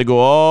 Then you got to go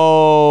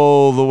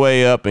all the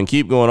way up and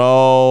keep going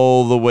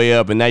all the way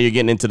up. And now you're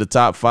getting into the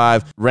top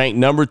 5, ranked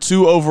number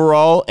 2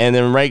 overall. And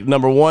then ranked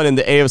number 1 in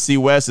the AFC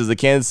West is the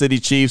Kansas City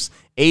Chiefs.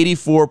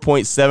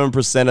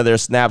 84.7% of their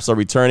snaps are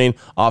returning.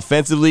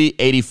 Offensively,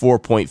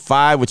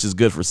 84.5, which is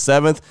good for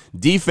 7th.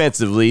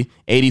 Defensively,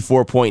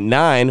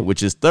 84.9,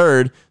 which is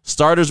 3rd.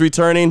 Starters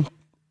returning,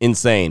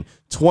 insane.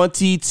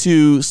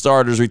 22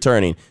 starters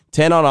returning.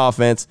 10 on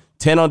offense,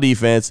 10 on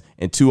defense,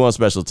 and 2 on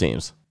special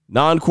teams.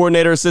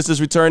 Non-coordinator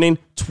assistants returning,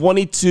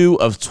 22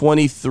 of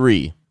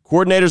 23.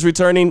 Coordinators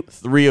returning,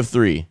 3 of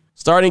 3.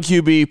 Starting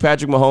QB,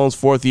 Patrick Mahomes,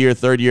 4th year,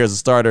 3rd year as a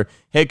starter.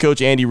 Head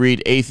coach Andy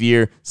Reid, 8th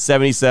year,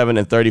 77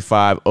 and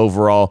 35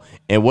 overall.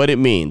 And what it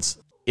means,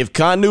 if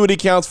continuity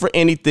counts for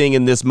anything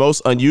in this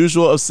most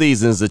unusual of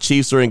seasons, the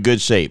Chiefs are in good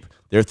shape.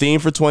 Their theme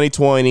for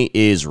 2020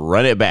 is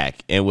run it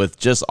back. And with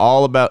just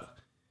about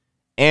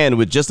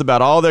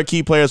all their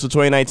key players for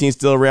 2019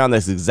 still around,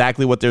 that's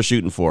exactly what they're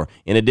shooting for.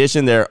 In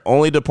addition, their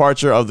only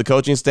departure of the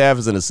coaching staff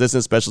is an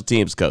assistant special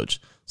teams coach.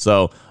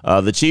 So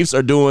the Chiefs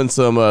are doing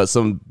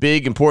some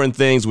big, important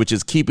things, which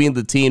is keeping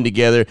the team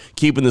together,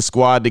 keeping the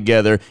squad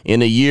together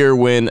in a year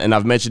when, and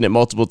I've mentioned it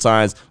multiple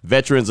times,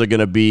 veterans are going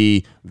to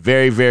be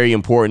very, very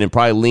important and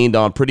probably leaned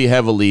on pretty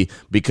heavily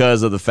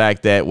because of the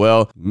fact that,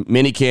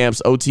 mini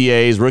camps,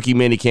 OTAs, rookie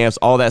mini camps,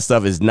 all that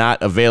stuff is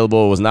not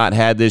available, was not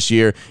had this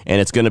year, and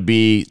it's going to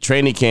be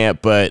training camp,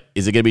 but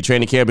is it going to be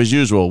training camp as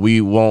usual? We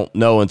won't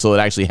know until it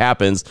actually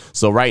happens.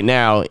 So right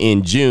now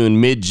in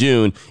June,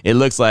 mid-June, it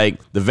looks like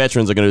the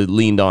veterans are going to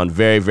lean on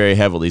very, very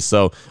heavily.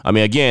 So,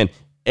 again,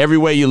 every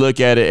way you look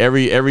at it,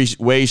 every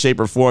way, shape,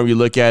 or form you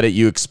look at it,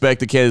 you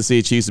expect the Kansas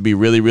City Chiefs to be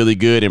really, really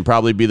good and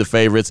probably be the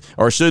favorites,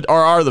 or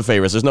are the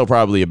favorites. There's no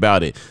probably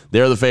about it.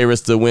 They're the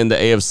favorites to win the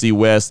AFC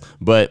West,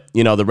 but,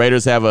 the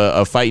Raiders have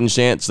a fighting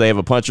chance. They have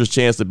a puncher's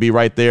chance to be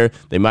right there.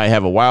 They might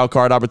have a wild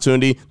card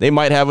opportunity. They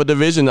might have a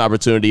division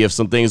opportunity if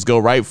some things go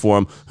right for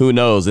them. Who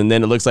knows? And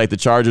then it looks like the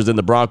Chargers and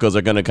the Broncos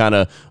are going to kind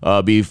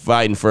of be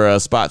fighting for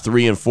a spot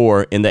 3 and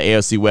 4 in the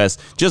AFC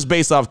West, just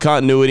based off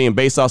continuity and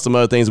based off some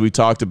other things we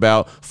talked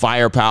about,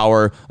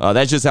 firepower.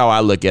 That's just how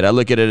I look at it. I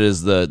look at it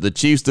as the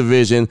Chiefs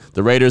division,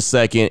 the Raiders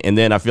second, and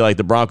then I feel like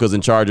the Broncos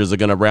and Chargers are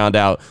going to round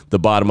out the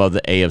bottom of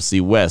the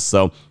AFC West.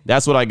 So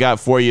that's what I got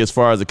for you as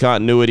far as the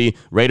continuity.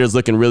 Raiders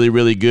looking really,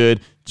 really good.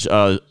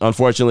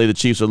 Unfortunately, the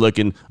Chiefs are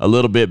looking a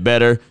little bit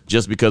better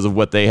just because of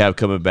what they have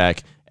coming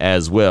back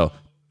as well.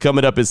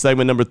 Coming up in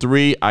segment number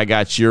 3, I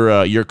got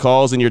your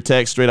calls and your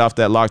texts straight off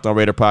that Locked On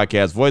Raider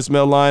podcast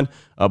voicemail line.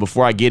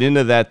 Before I get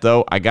into that,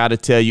 though, I got to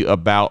tell you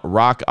about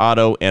Rock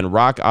Auto and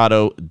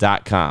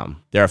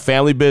RockAuto.com. They're a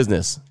family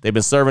business. They've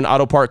been serving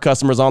auto part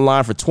customers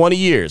online for 20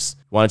 years.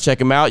 Want to check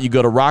them out? You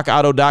go to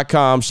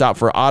RockAuto.com, shop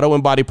for auto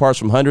and body parts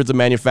from hundreds of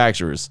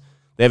manufacturers.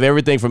 They have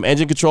everything from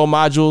engine control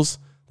modules.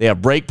 They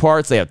have brake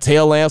parts. They have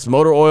tail lamps,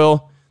 motor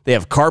oil. They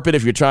have carpet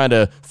if you're trying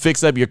to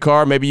fix up your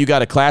car. Maybe you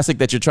got a classic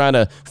that you're trying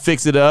to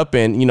fix it up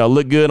and,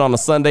 look good on a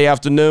Sunday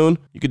afternoon.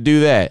 You could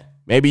do that.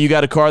 Maybe you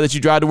got a car that you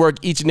drive to work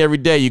each and every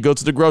day. You go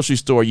to the grocery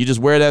store. You just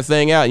wear that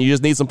thing out and you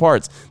just need some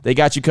parts. They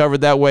got you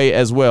covered that way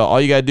as well. All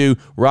you got to do,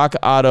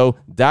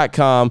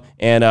 rockauto.com,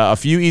 and a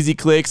few easy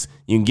clicks.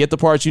 You can get the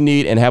parts you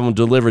need and have them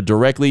delivered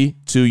directly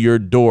to your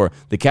door.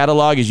 The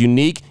catalog is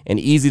unique and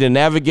easy to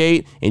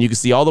navigate, and you can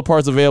see all the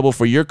parts available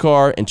for your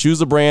car and choose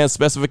the brand,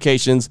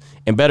 specifications,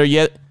 and better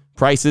yet,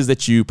 prices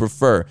that you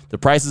prefer. The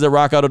prices at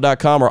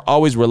rockauto.com are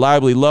always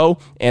reliably low,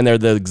 and they're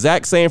the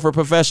exact same for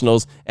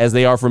professionals as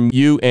they are from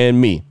you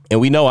and me. And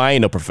we know I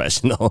ain't no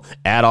professional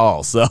at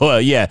all. So,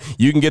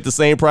 you can get the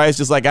same price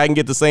just like I can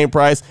get the same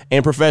price,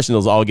 and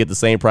professionals all get the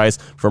same price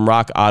from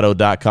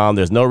rockauto.com.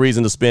 There's no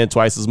reason to spend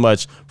twice as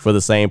much for the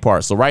same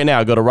parts. So right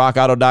now, go to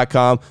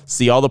rockauto.com,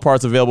 see all the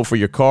parts available for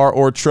your car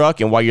or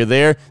truck, and while you're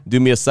there, do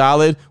me a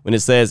solid. When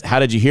it says, how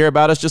did you hear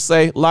about us? Just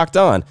say, Locked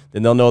On.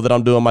 Then they'll know that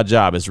I'm doing my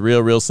job. It's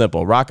real, real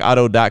simple.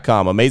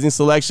 rockauto.com. Amazing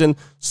selection,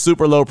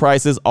 super low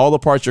prices, all the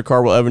parts your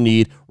car will ever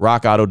need,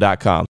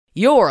 rockauto.com.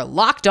 You're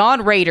Locked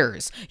On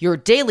Raiders, your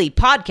daily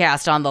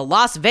podcast on the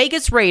Las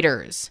Vegas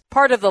Raiders.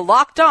 Part of the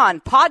Locked On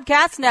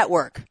Podcast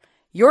Network,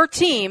 your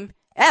team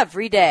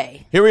every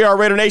day. Here we are,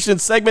 Raider Nation,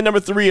 segment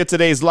number 3 of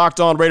today's Locked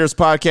On Raiders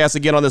podcast.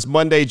 Again on this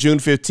Monday, June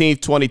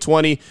 15th,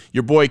 2020.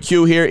 Your boy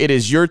Q here. It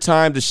is your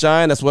time to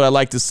shine. That's what I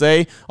like to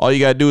say. All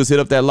you got to do is hit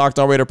up that Locked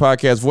On Raider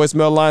podcast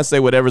voicemail line. Say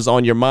whatever's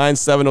on your mind,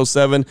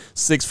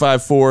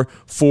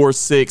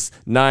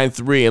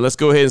 707-654-4693. And let's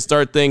go ahead and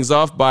start things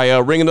off by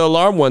ringing the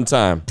alarm one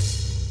time.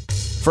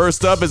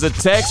 First up is a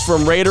text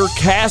from Raider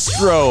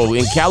Castro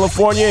in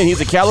California, and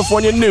he's a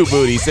California new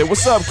booty. He said,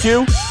 "What's up,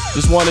 Q?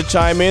 Just want to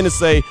chime in and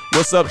say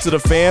what's up to the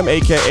fam,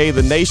 a.k.a.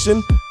 the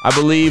nation. I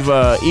believe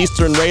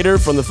Eastern Raider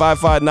from the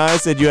 559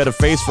 said you had a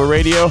face for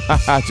radio.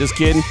 Haha, just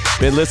kidding.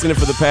 Been listening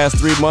for the past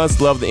 3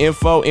 months. Love the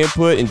info,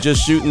 input, and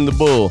just shooting the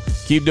bull.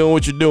 Keep doing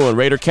what you're doing."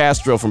 Raider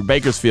Castro from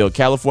Bakersfield,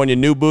 California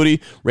new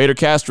booty. Raider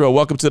Castro,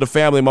 welcome to the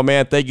family, my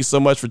man. Thank you so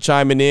much for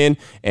chiming in.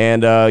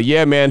 And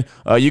yeah, man,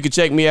 you can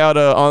check me out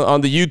on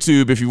the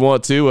YouTube if you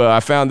want to. I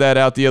found that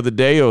out the other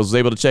day. I was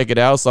able to check it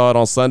out. Saw it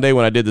on Sunday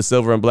when I did the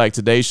Silver and Black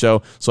Today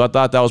show. So I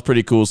thought that was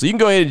pretty cool. So you can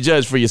go ahead and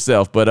judge for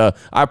yourself. But I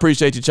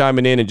appreciate you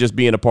chiming in and just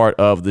being a part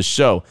of the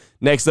show.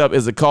 Next up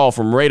is a call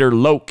from Raider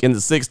Loke in the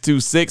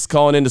 626,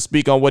 calling in to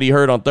speak on what he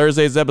heard on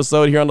Thursday's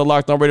episode here on the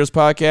Locked On Raiders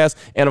podcast,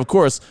 and of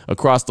course,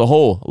 across the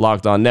whole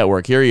Locked On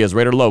network. Here he is,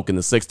 Raider Loke in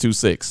the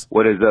 626.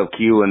 What is up,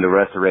 Q and the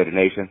rest of Raider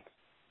Nation?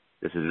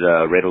 This is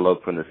Raider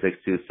Loke from the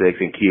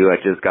 626, and Q, I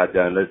just got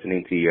done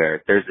listening to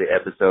your Thursday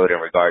episode in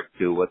regards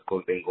to what's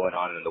been going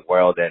on in the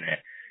world, and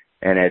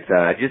it's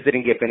I just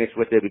didn't get finished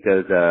with it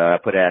because I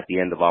put it at the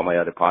end of all my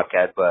other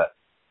podcasts, but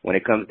when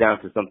it comes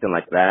down to something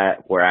like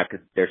that, where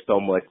there's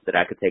so much that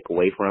I could take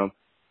away from,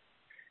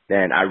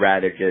 then I'd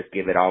rather just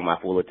give it all my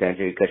full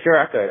attention. Because sure,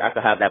 I could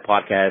have that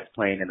podcast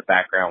playing in the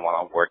background while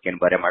I'm working,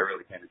 but am I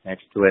really paying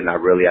attention to it? And I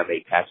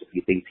may catch a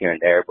few things here and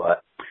there,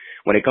 but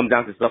when it comes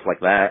down to stuff like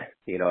that,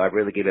 I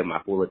really give it my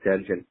full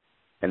attention.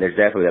 And there's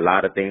definitely a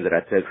lot of things that I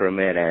took from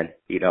it, and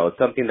it's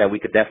something that we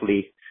could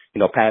definitely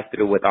pass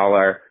through with all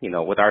our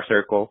with our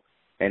circle.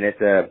 And it's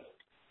a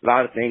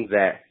lot of things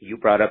that you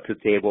brought up to the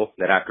table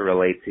that I could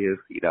relate to,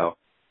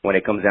 when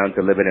it comes down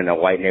to living in a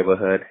white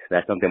neighborhood.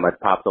 That's something my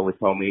pops always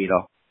told me,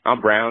 I'm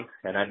brown,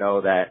 and I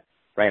know that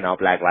right now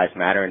Black Lives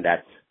Matter, and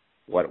that's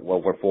what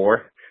we're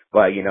for.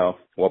 But,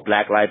 what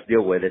Black lives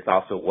deal with is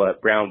also what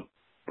brown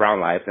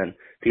lives and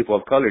people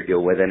of color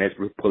deal with, and it's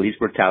police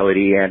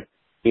brutality and,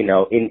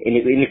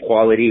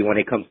 inequality when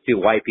it comes to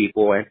white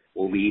people and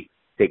will we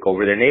take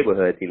over their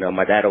neighborhoods.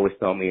 My dad always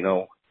told me,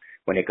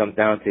 when it comes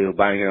down to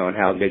buying your own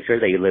house, make sure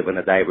that you live in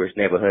a diverse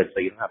neighborhood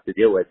so you don't have to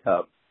deal with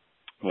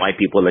white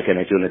people looking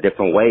at you in a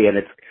different way. And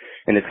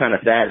it's kind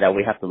of sad that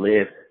we have to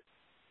live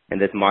in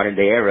this modern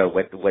day era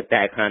with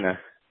that kind of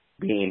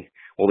being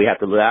what we have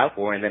to look out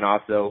for. And then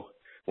also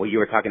what you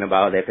were talking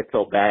about, if it's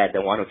so bad,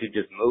 then why don't you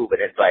just move?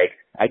 And it's like,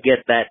 I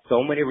get that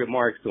so many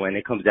remarks when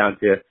it comes down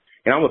to,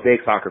 I'm a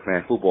big soccer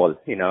fan, football,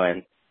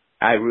 and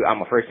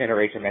I'm a first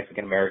generation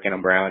Mexican American.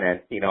 I'm brown, and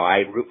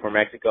I root for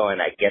Mexico,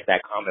 and I get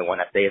that comment when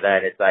I say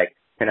that. It's like,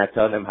 and I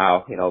tell them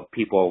how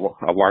people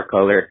of our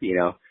color,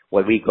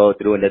 what we go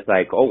through, and it's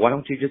like, oh, why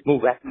don't you just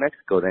move back to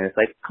Mexico? Then it's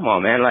like, come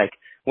on, man, like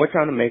we're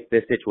trying to make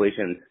this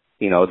situation,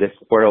 this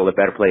world a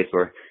better place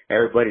for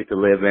everybody to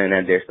live in,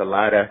 and there's a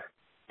lot of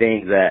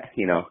things that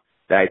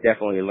that I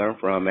definitely learned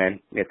from, and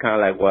it's kind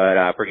of like what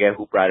I forget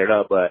who brought it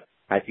up, but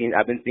I've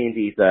been seeing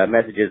these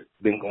messages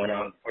been going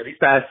on for these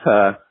past.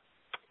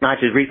 Not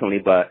just recently,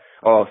 but,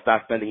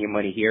 stop spending your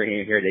money here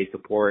and here. They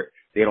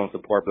don't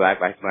support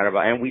Black Lives Matter.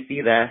 And we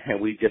see that and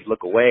we just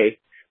look away.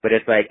 But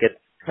it's like,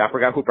 I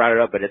forgot who brought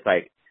it up, but it's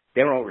like,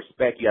 they don't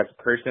respect you as a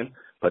person,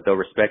 but they'll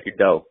respect your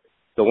dough.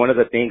 So one of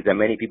the things that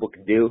many people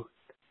can do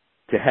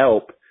to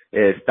help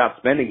is stop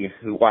spending,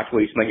 watch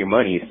where you spend your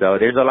money. So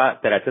there's a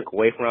lot that I took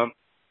away from.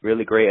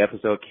 Really great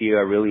episode, Q.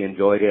 I really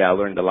enjoyed it. I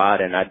learned a lot,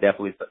 and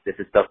this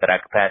is stuff that I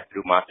could pass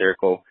through my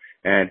circle,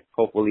 and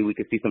hopefully we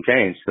could see some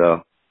change.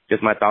 So,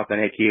 just my thoughts on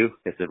it, Q.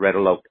 This is Raider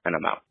Loke, and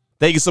I'm out.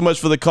 Thank you so much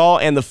for the call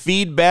and the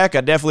feedback.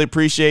 I definitely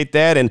appreciate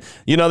that. And,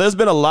 there's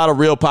been a lot of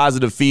real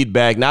positive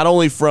feedback, not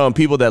only from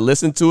people that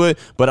listen to it,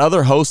 but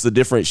other hosts of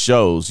different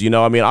shows.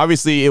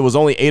 Obviously it was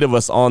only 8 of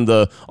us on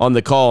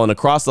the call, and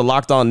across the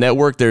Locked On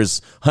network,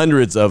 there's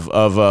hundreds of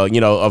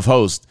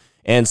hosts.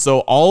 And so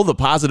all the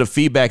positive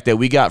feedback that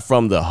we got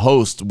from the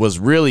host was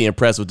really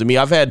impressive to me.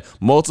 I've had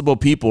multiple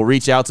people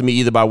reach out to me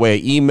either by way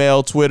of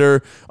email,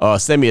 Twitter,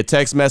 send me a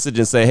text message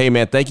and say, hey,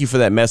 man, thank you for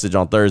that message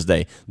on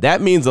Thursday.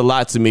 That means a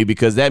lot to me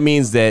because that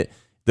means that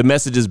the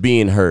message is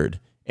being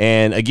heard.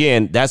 And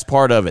again, that's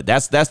part of it.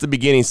 That's the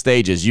beginning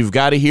stages. You've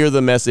got to hear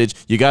the message.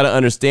 You got to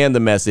understand the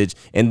message.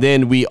 And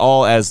then we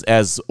all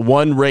as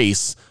one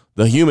race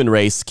the human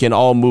race can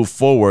all move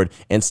forward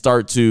and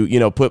start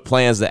to, put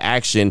plans to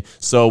action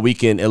so we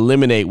can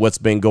eliminate what's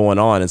been going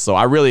on. And so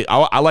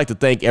I like to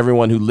thank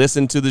everyone who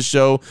listened to the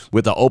show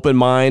with an open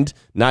mind,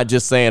 not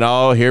just saying,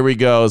 oh, here we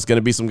go, it's going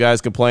to be some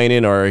guys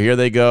complaining, or here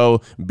they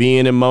go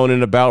being and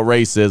moaning about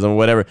racism or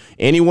whatever.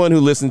 Anyone who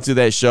listened to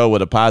that show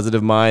with a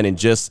positive mind and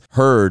just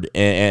heard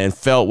and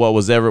felt what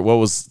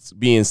was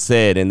being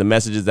said and the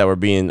messages that were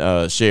being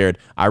shared,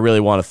 I really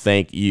want to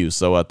thank you.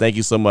 So thank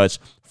you so much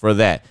for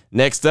that.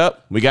 Next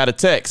up, we got a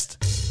text.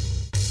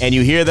 And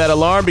you hear that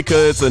alarm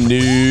because it's a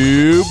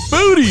new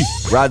booty.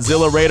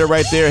 Rodzilla Raider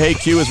right there. Hey,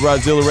 Q, it's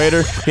Rodzilla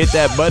Raider. Hit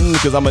that button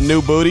because I'm a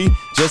new booty.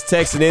 Just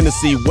texting in to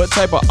see what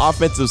type of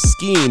offensive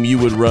scheme you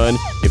would run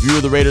if you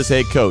were the Raiders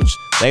head coach.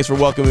 Thanks for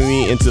welcoming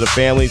me into the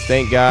family.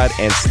 Thank God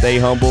and stay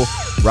humble.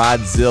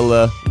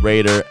 Rodzilla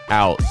Raider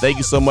out. Thank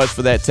you so much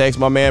for that text,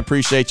 my man.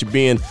 Appreciate you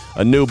being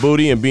a new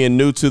booty and being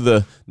new to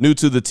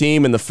the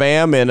team and the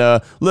fam.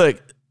 And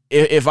look,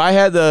 if I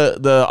had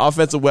the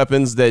offensive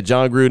weapons that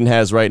John Gruden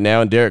has right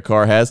now and Derek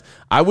Carr has,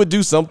 I would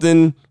do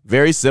something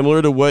very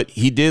similar to what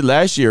he did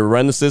last year,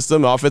 run the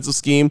system, offensive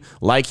scheme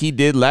like he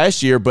did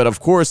last year. But,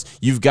 of course,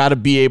 you've got to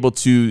be able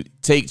to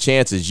take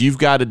chances. You've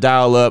got to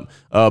dial up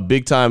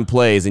big-time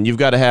plays, and you've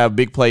got to have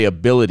big play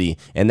ability,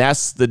 and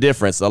that's the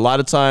difference. A lot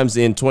of times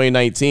in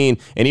 2019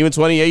 and even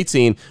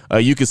 2018,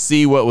 you could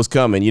see what was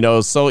coming.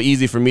 It's so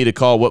easy for me to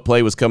call what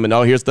play was coming.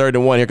 Oh, here's 3rd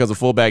and 1. Here comes a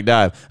fullback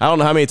dive. I don't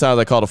know how many times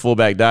I called a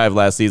fullback dive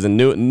last season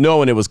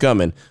knowing it was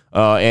coming,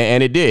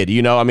 and it did.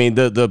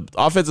 The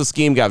offensive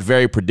scheme got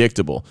very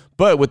predictable.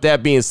 But with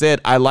that being said,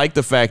 I like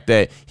the fact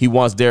that he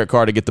wants Derek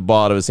Carr to get the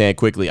ball out of his hand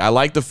quickly. I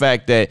like the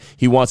fact that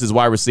he wants his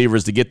wide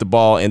receivers to get the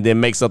ball and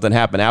then make something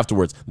happen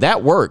afterwards.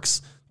 That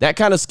works. That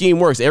kind of scheme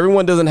works.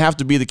 Everyone doesn't have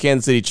to be the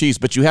Kansas City Chiefs,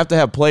 but you have to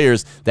have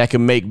players that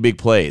can make big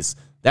plays.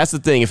 That's the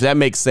thing, if that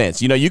makes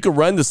sense. You could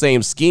run the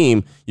same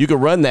scheme, you could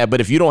run that,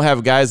 but if you don't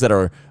have guys that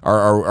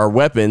are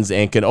weapons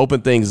and can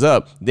open things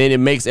up, then it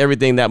makes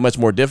everything that much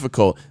more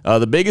difficult.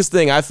 The biggest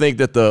thing I think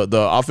that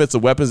the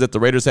offensive weapons that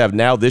the Raiders have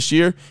now this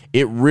year,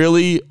 it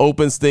really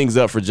opens things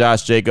up for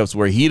Josh Jacobs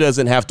where he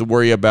doesn't have to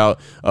worry about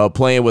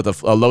playing with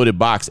a loaded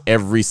box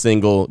every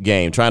single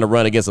game, trying to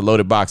run against a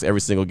loaded box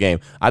every single game.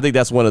 I think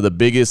that's one of the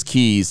biggest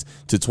keys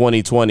to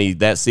 2020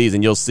 that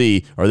season you'll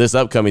see, or this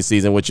upcoming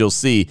season, what you'll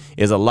see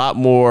is a lot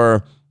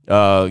more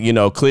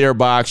clear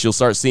box. You'll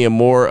start seeing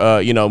more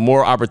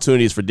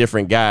opportunities for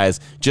different guys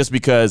just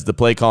because the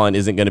play calling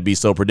isn't going to be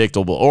so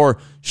predictable or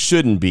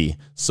shouldn't be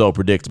so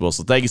predictable.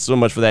 So thank you so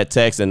much for that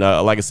text. And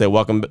like I said,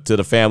 welcome to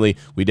the family.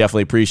 We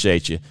definitely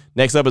appreciate you.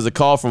 Next up is a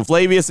call from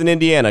Flavius in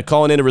Indiana,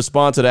 calling in to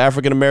respond to the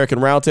African-American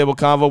roundtable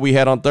convo we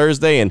had on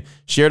Thursday and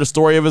shared a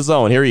story of his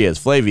own. Here he is,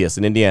 Flavius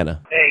in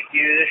Indiana. Hey, Q,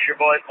 this is your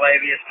boy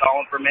Flavius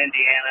calling from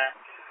Indiana.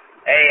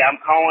 Hey, I'm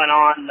calling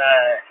on,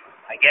 the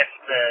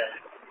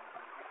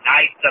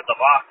Nights of the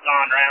Locked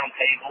On Round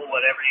Table,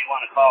 whatever you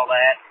want to call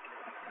that.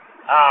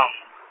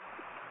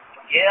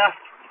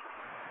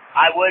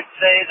 I would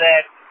say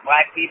that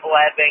black people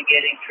have been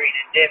getting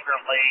treated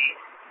differently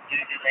due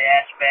to the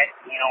aspect,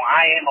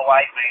 I am a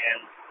white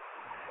man,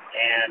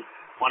 and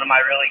one of my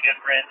really good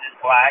friends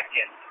is black,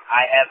 and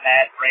I have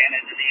ran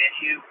into the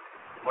issue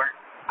where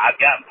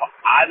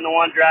I'm the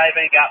one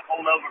driving, got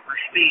pulled over for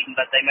speeding,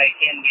 but they make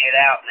him get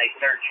out and they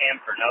search him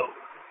for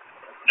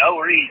no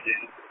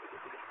reason.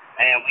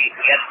 And we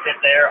had to sit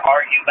there,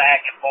 argue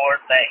back and forth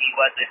that he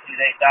wasn't who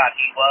they thought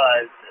he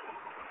was.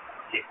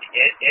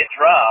 It's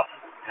rough.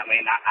 I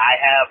mean, I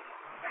have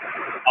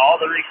all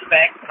the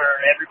respect for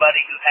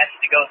everybody who has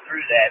to go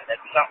through that.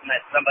 That's something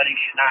that somebody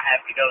should not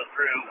have to go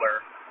through,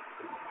 where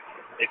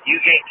if you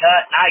get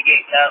cut and I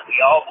get cut,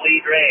 we all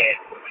bleed red.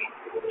 I mean,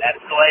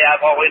 that's the way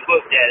I've always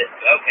looked at it.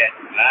 Okay,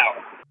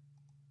 now.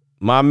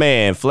 My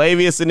man,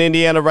 Flavius in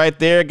Indiana right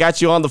there.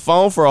 Got you on the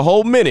phone for a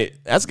whole minute.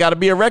 That's got to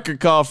be a record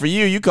call for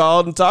you. You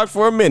called and talked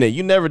for a minute.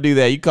 You never do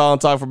that. You call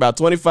and talk for about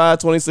 25,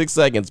 26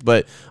 seconds.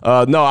 But,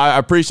 no, I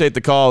appreciate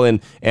the call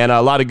and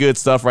a lot of good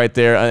stuff right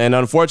there. And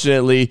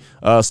unfortunately,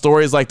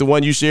 stories like the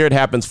one you shared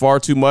happens far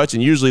too much,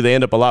 and usually they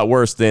end up a lot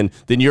worse than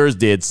yours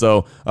did.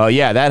 So,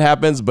 yeah, that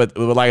happens. But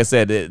like I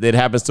said, it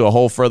happens to a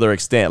whole further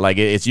extent. Like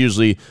it's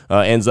usually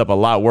ends up a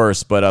lot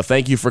worse. But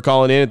thank you for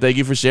calling in and thank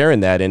you for sharing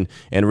that and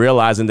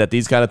realizing that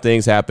these kind of things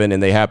happen,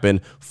 and they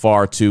happen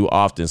far too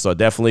often. So I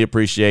definitely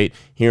appreciate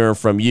hearing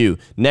from you.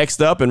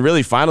 Next up, and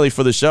really finally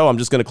for the show, I'm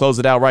just going to close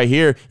it out right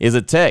here, is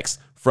a text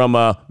from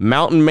a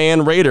Mountain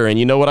Man Raider. And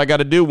you know what I got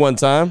to do one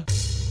time?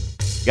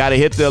 Got to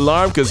hit the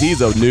alarm because he's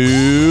a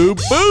new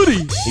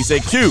booty. He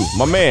said, Q,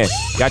 my man,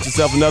 got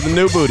yourself another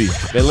new booty.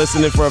 Been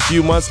listening for a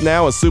few months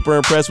now and super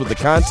impressed with the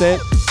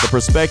content, the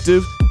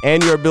perspective,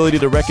 and your ability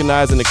to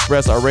recognize and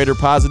express our Raider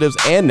positives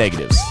and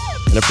negatives.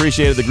 And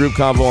appreciated the group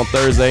convo on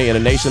Thursday. In a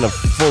nation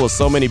full of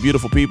so many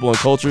beautiful people and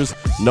cultures,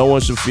 no one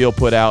should feel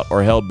put out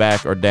or held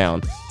back or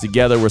down.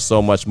 Together, we're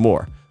so much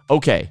more.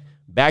 Okay,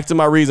 back to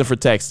my reason for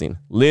texting.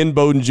 Lynn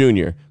Bowden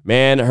Jr.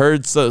 Man,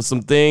 heard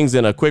some things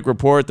in a quick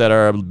report that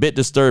are a bit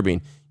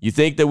disturbing. You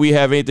think that we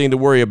have anything to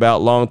worry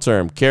about long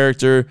term?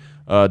 Character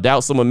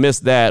Doubt someone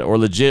missed that, or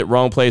legit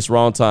wrong place,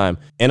 wrong time.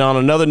 And on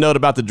another note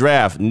about the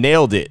draft,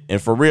 nailed it.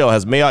 And for real,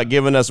 has Mayock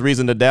given us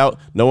reason to doubt?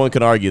 No one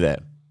can argue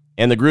that.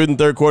 And the Gruden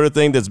third quarter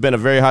thing that's been a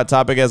very hot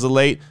topic as of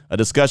late, a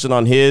discussion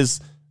on his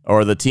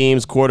or the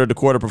team's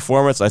quarter-to-quarter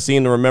performance. I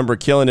seem to remember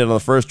killing it on the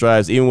first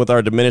drives, even with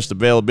our diminished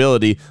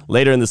availability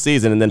later in the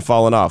season, and then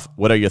falling off.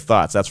 What are your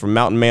thoughts? That's from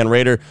Mountain Man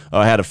Raider.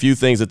 Had a few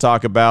things to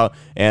talk about.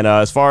 And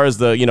as far as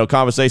the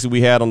conversation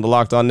we had on the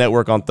Locked On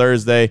Network on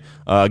Thursday,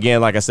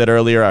 again, like I said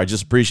earlier, I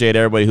just appreciate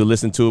everybody who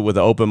listened to it with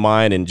an open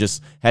mind and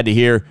just had to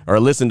hear or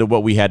listen to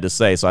what we had to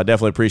say. So I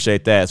definitely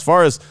appreciate that. As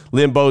far as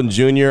Lynn Bowden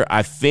Jr.,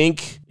 I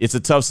think it's a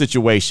tough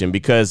situation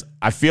because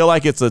I feel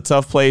like it's a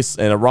tough place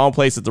and a wrong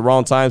place at the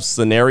wrong time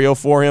scenario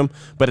for him.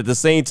 But at the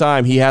same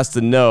time, he has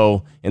to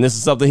know, and this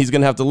is something he's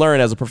going to have to learn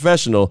as a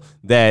professional,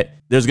 that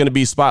there's going to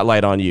be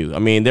spotlight on you. I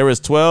mean, there was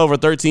 12 or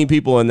 13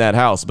 people in that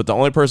house, but the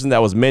only person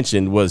that was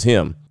mentioned was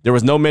him. There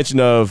was no mention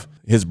of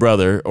his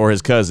brother or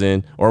his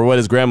cousin or what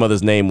his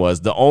grandmother's name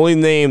was. The only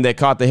name that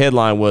caught the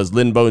headline was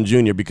Lynn Bowden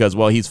Jr. because,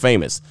 well, he's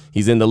famous.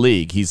 He's in the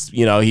league. He's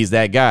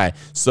that guy.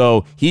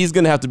 So he's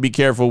going to have to be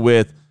careful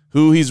with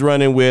who he's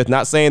running with.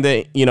 Not saying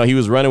that, he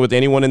was running with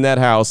anyone in that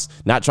house,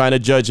 not trying to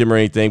judge him or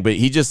anything, but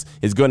he just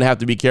is going to have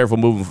to be careful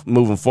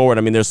moving forward.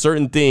 I mean, there's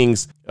certain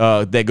things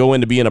that go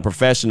into being a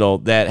professional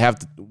that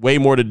have way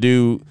more to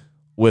do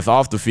with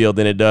off the field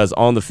than it does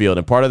on the field.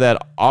 And part of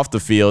that off the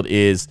field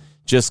is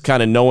just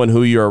kind of knowing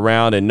who you're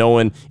around and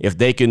knowing if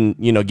they can,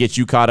 get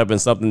you caught up in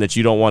something that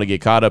you don't want to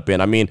get caught up in.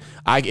 I mean,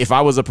 if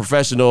I was a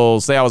professional,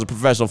 say I was a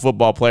professional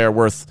football player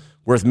worth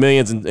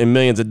millions and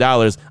millions of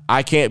dollars,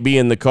 I can't be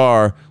in the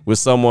car with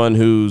someone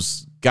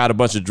who's got a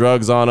bunch of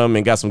drugs on them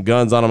and got some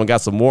guns on them and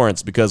got some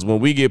warrants, because when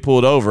we get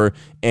pulled over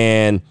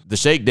and the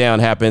shakedown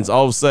happens,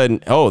 all of a sudden,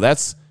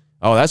 that's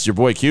your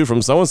boy Q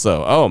from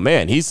so-and-so. Oh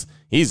man, he's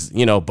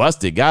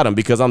busted, got him,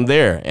 because I'm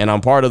there and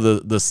I'm part of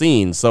the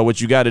scene. So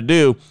what you got to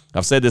do,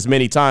 I've said this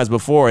many times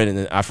before,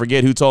 and I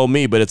forget who told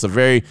me, but it's a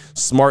very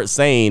smart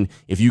saying.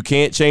 If you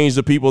can't change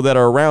the people that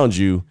are around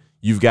you,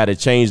 you've got to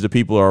change the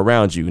people who are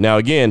around you. Now,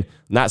 again,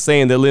 not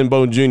saying that Lynn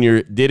Bowden Jr.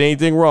 did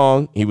anything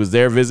wrong. He was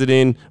there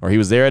visiting, or he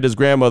was there at his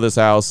grandmother's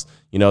house.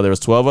 There was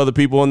 12 other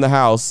people in the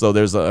house. So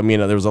there was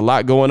a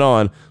lot going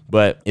on,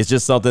 but it's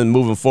just something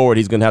moving forward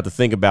he's going to have to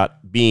think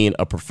about being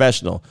a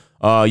professional.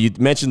 You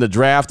mentioned the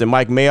draft and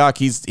Mike Mayock.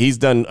 He's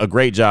done a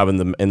great job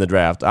in the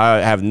draft.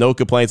 I have no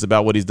complaints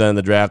about what he's done in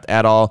the draft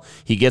at all.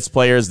 He gets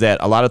players that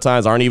a lot of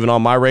times aren't even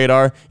on my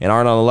radar and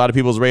aren't on a lot of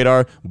people's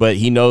radar, but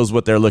he knows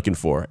what they're looking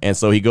for. And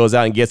so he goes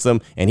out and gets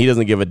them, and he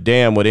doesn't give a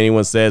damn what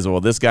anyone says.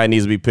 Well, this guy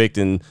needs to be picked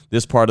in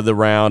this part of the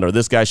round, or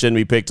this guy shouldn't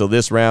be picked till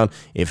this round.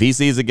 If he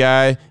sees a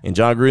guy and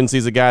John Gruden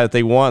sees a guy that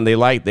they want and they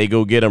like, they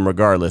go get him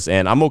regardless.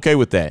 And I'm okay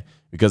with that,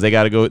 because they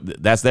got to go.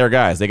 That's their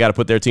guys. They got to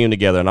put their team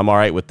together, and I'm all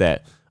right with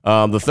that.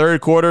 The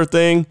third quarter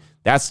thing,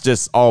 that's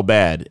just all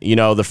bad.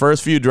 The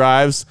first few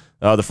drives,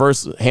 the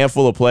first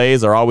handful of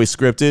plays are always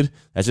scripted.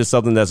 That's just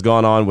something that's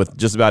gone on with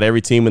just about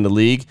every team in the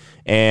league.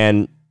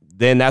 And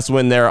then that's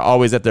when they're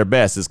always at their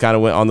best. It's kind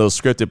of on those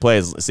scripted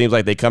plays. It seems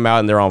like they come out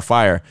and they're on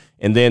fire.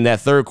 And then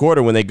that third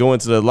quarter, when they go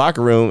into the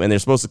locker room and they're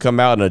supposed to come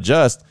out and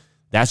adjust,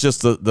 that's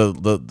just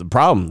the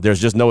problem. There's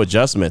just no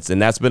adjustments.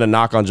 And that's been a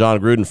knock on John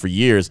Gruden for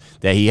years,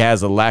 that he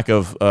has a lack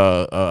of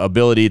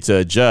ability to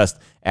adjust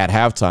at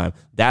halftime.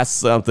 That's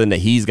something that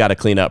he's got to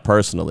clean up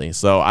personally.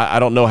 So I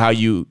don't know how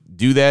you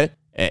do that.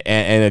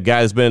 And a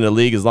guy that's been in the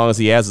league as long as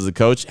he has as a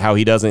coach, how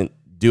he doesn't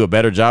do a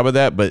better job of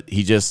that, but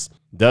he just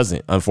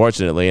doesn't,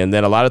 unfortunately. And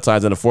then a lot of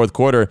times in the fourth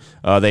quarter,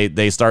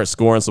 they start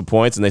scoring some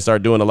points and they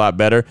start doing a lot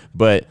better,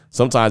 but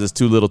sometimes it's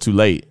too little too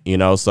late,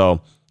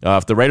 so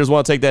if the Raiders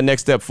want to take that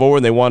next step forward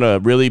and they want to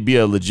really be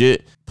a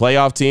legit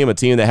playoff team, a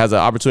team that has an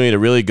opportunity to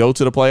really go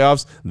to the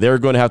playoffs, they're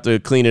going to have to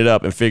clean it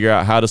up and figure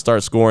out how to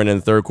start scoring in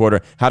the third quarter,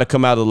 how to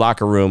come out of the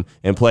locker room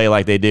and play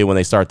like they did when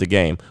they start the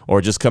game,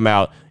 or just come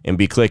out and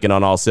be clicking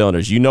on all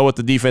cylinders. You know what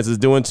the defense is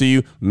doing to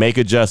you, make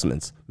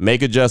adjustments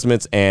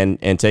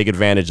and take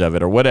advantage of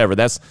it, or whatever.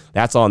 That's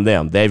on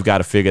them. They've got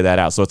to figure that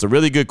out. So it's a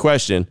really good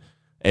question.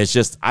 It's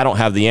just I don't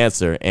have the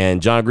answer, and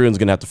John Gruden's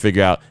going to have to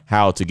figure out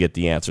how to get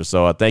the answer.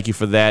 So thank you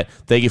for that.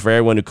 Thank you for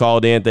everyone who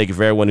called in. Thank you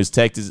for everyone who's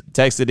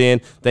texted in.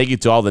 Thank you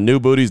to all the new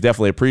booties.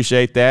 Definitely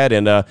appreciate that.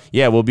 And,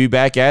 we'll be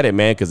back at it,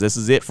 man, because this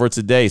is it for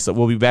today. So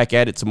we'll be back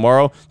at it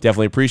tomorrow.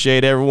 Definitely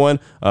appreciate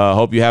everyone.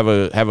 Hope you have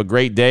a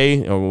great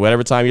day or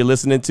whatever time you're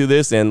listening to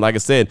this. And like I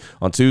said,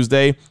 on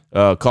Tuesday,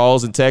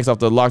 calls and texts off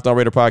the Locked On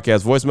Raider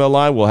podcast voicemail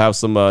line. We'll have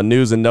some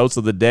news and notes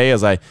of the day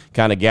as I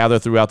kind of gather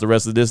throughout the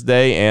rest of this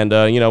day. And,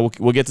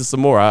 we'll get to some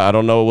more. I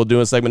don't know what we'll do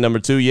in segment number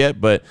 2 yet,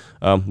 but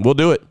we'll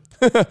do it.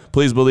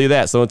 Please believe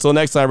that. So until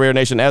next time, Raider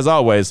Nation, as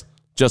always,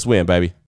 just win, baby.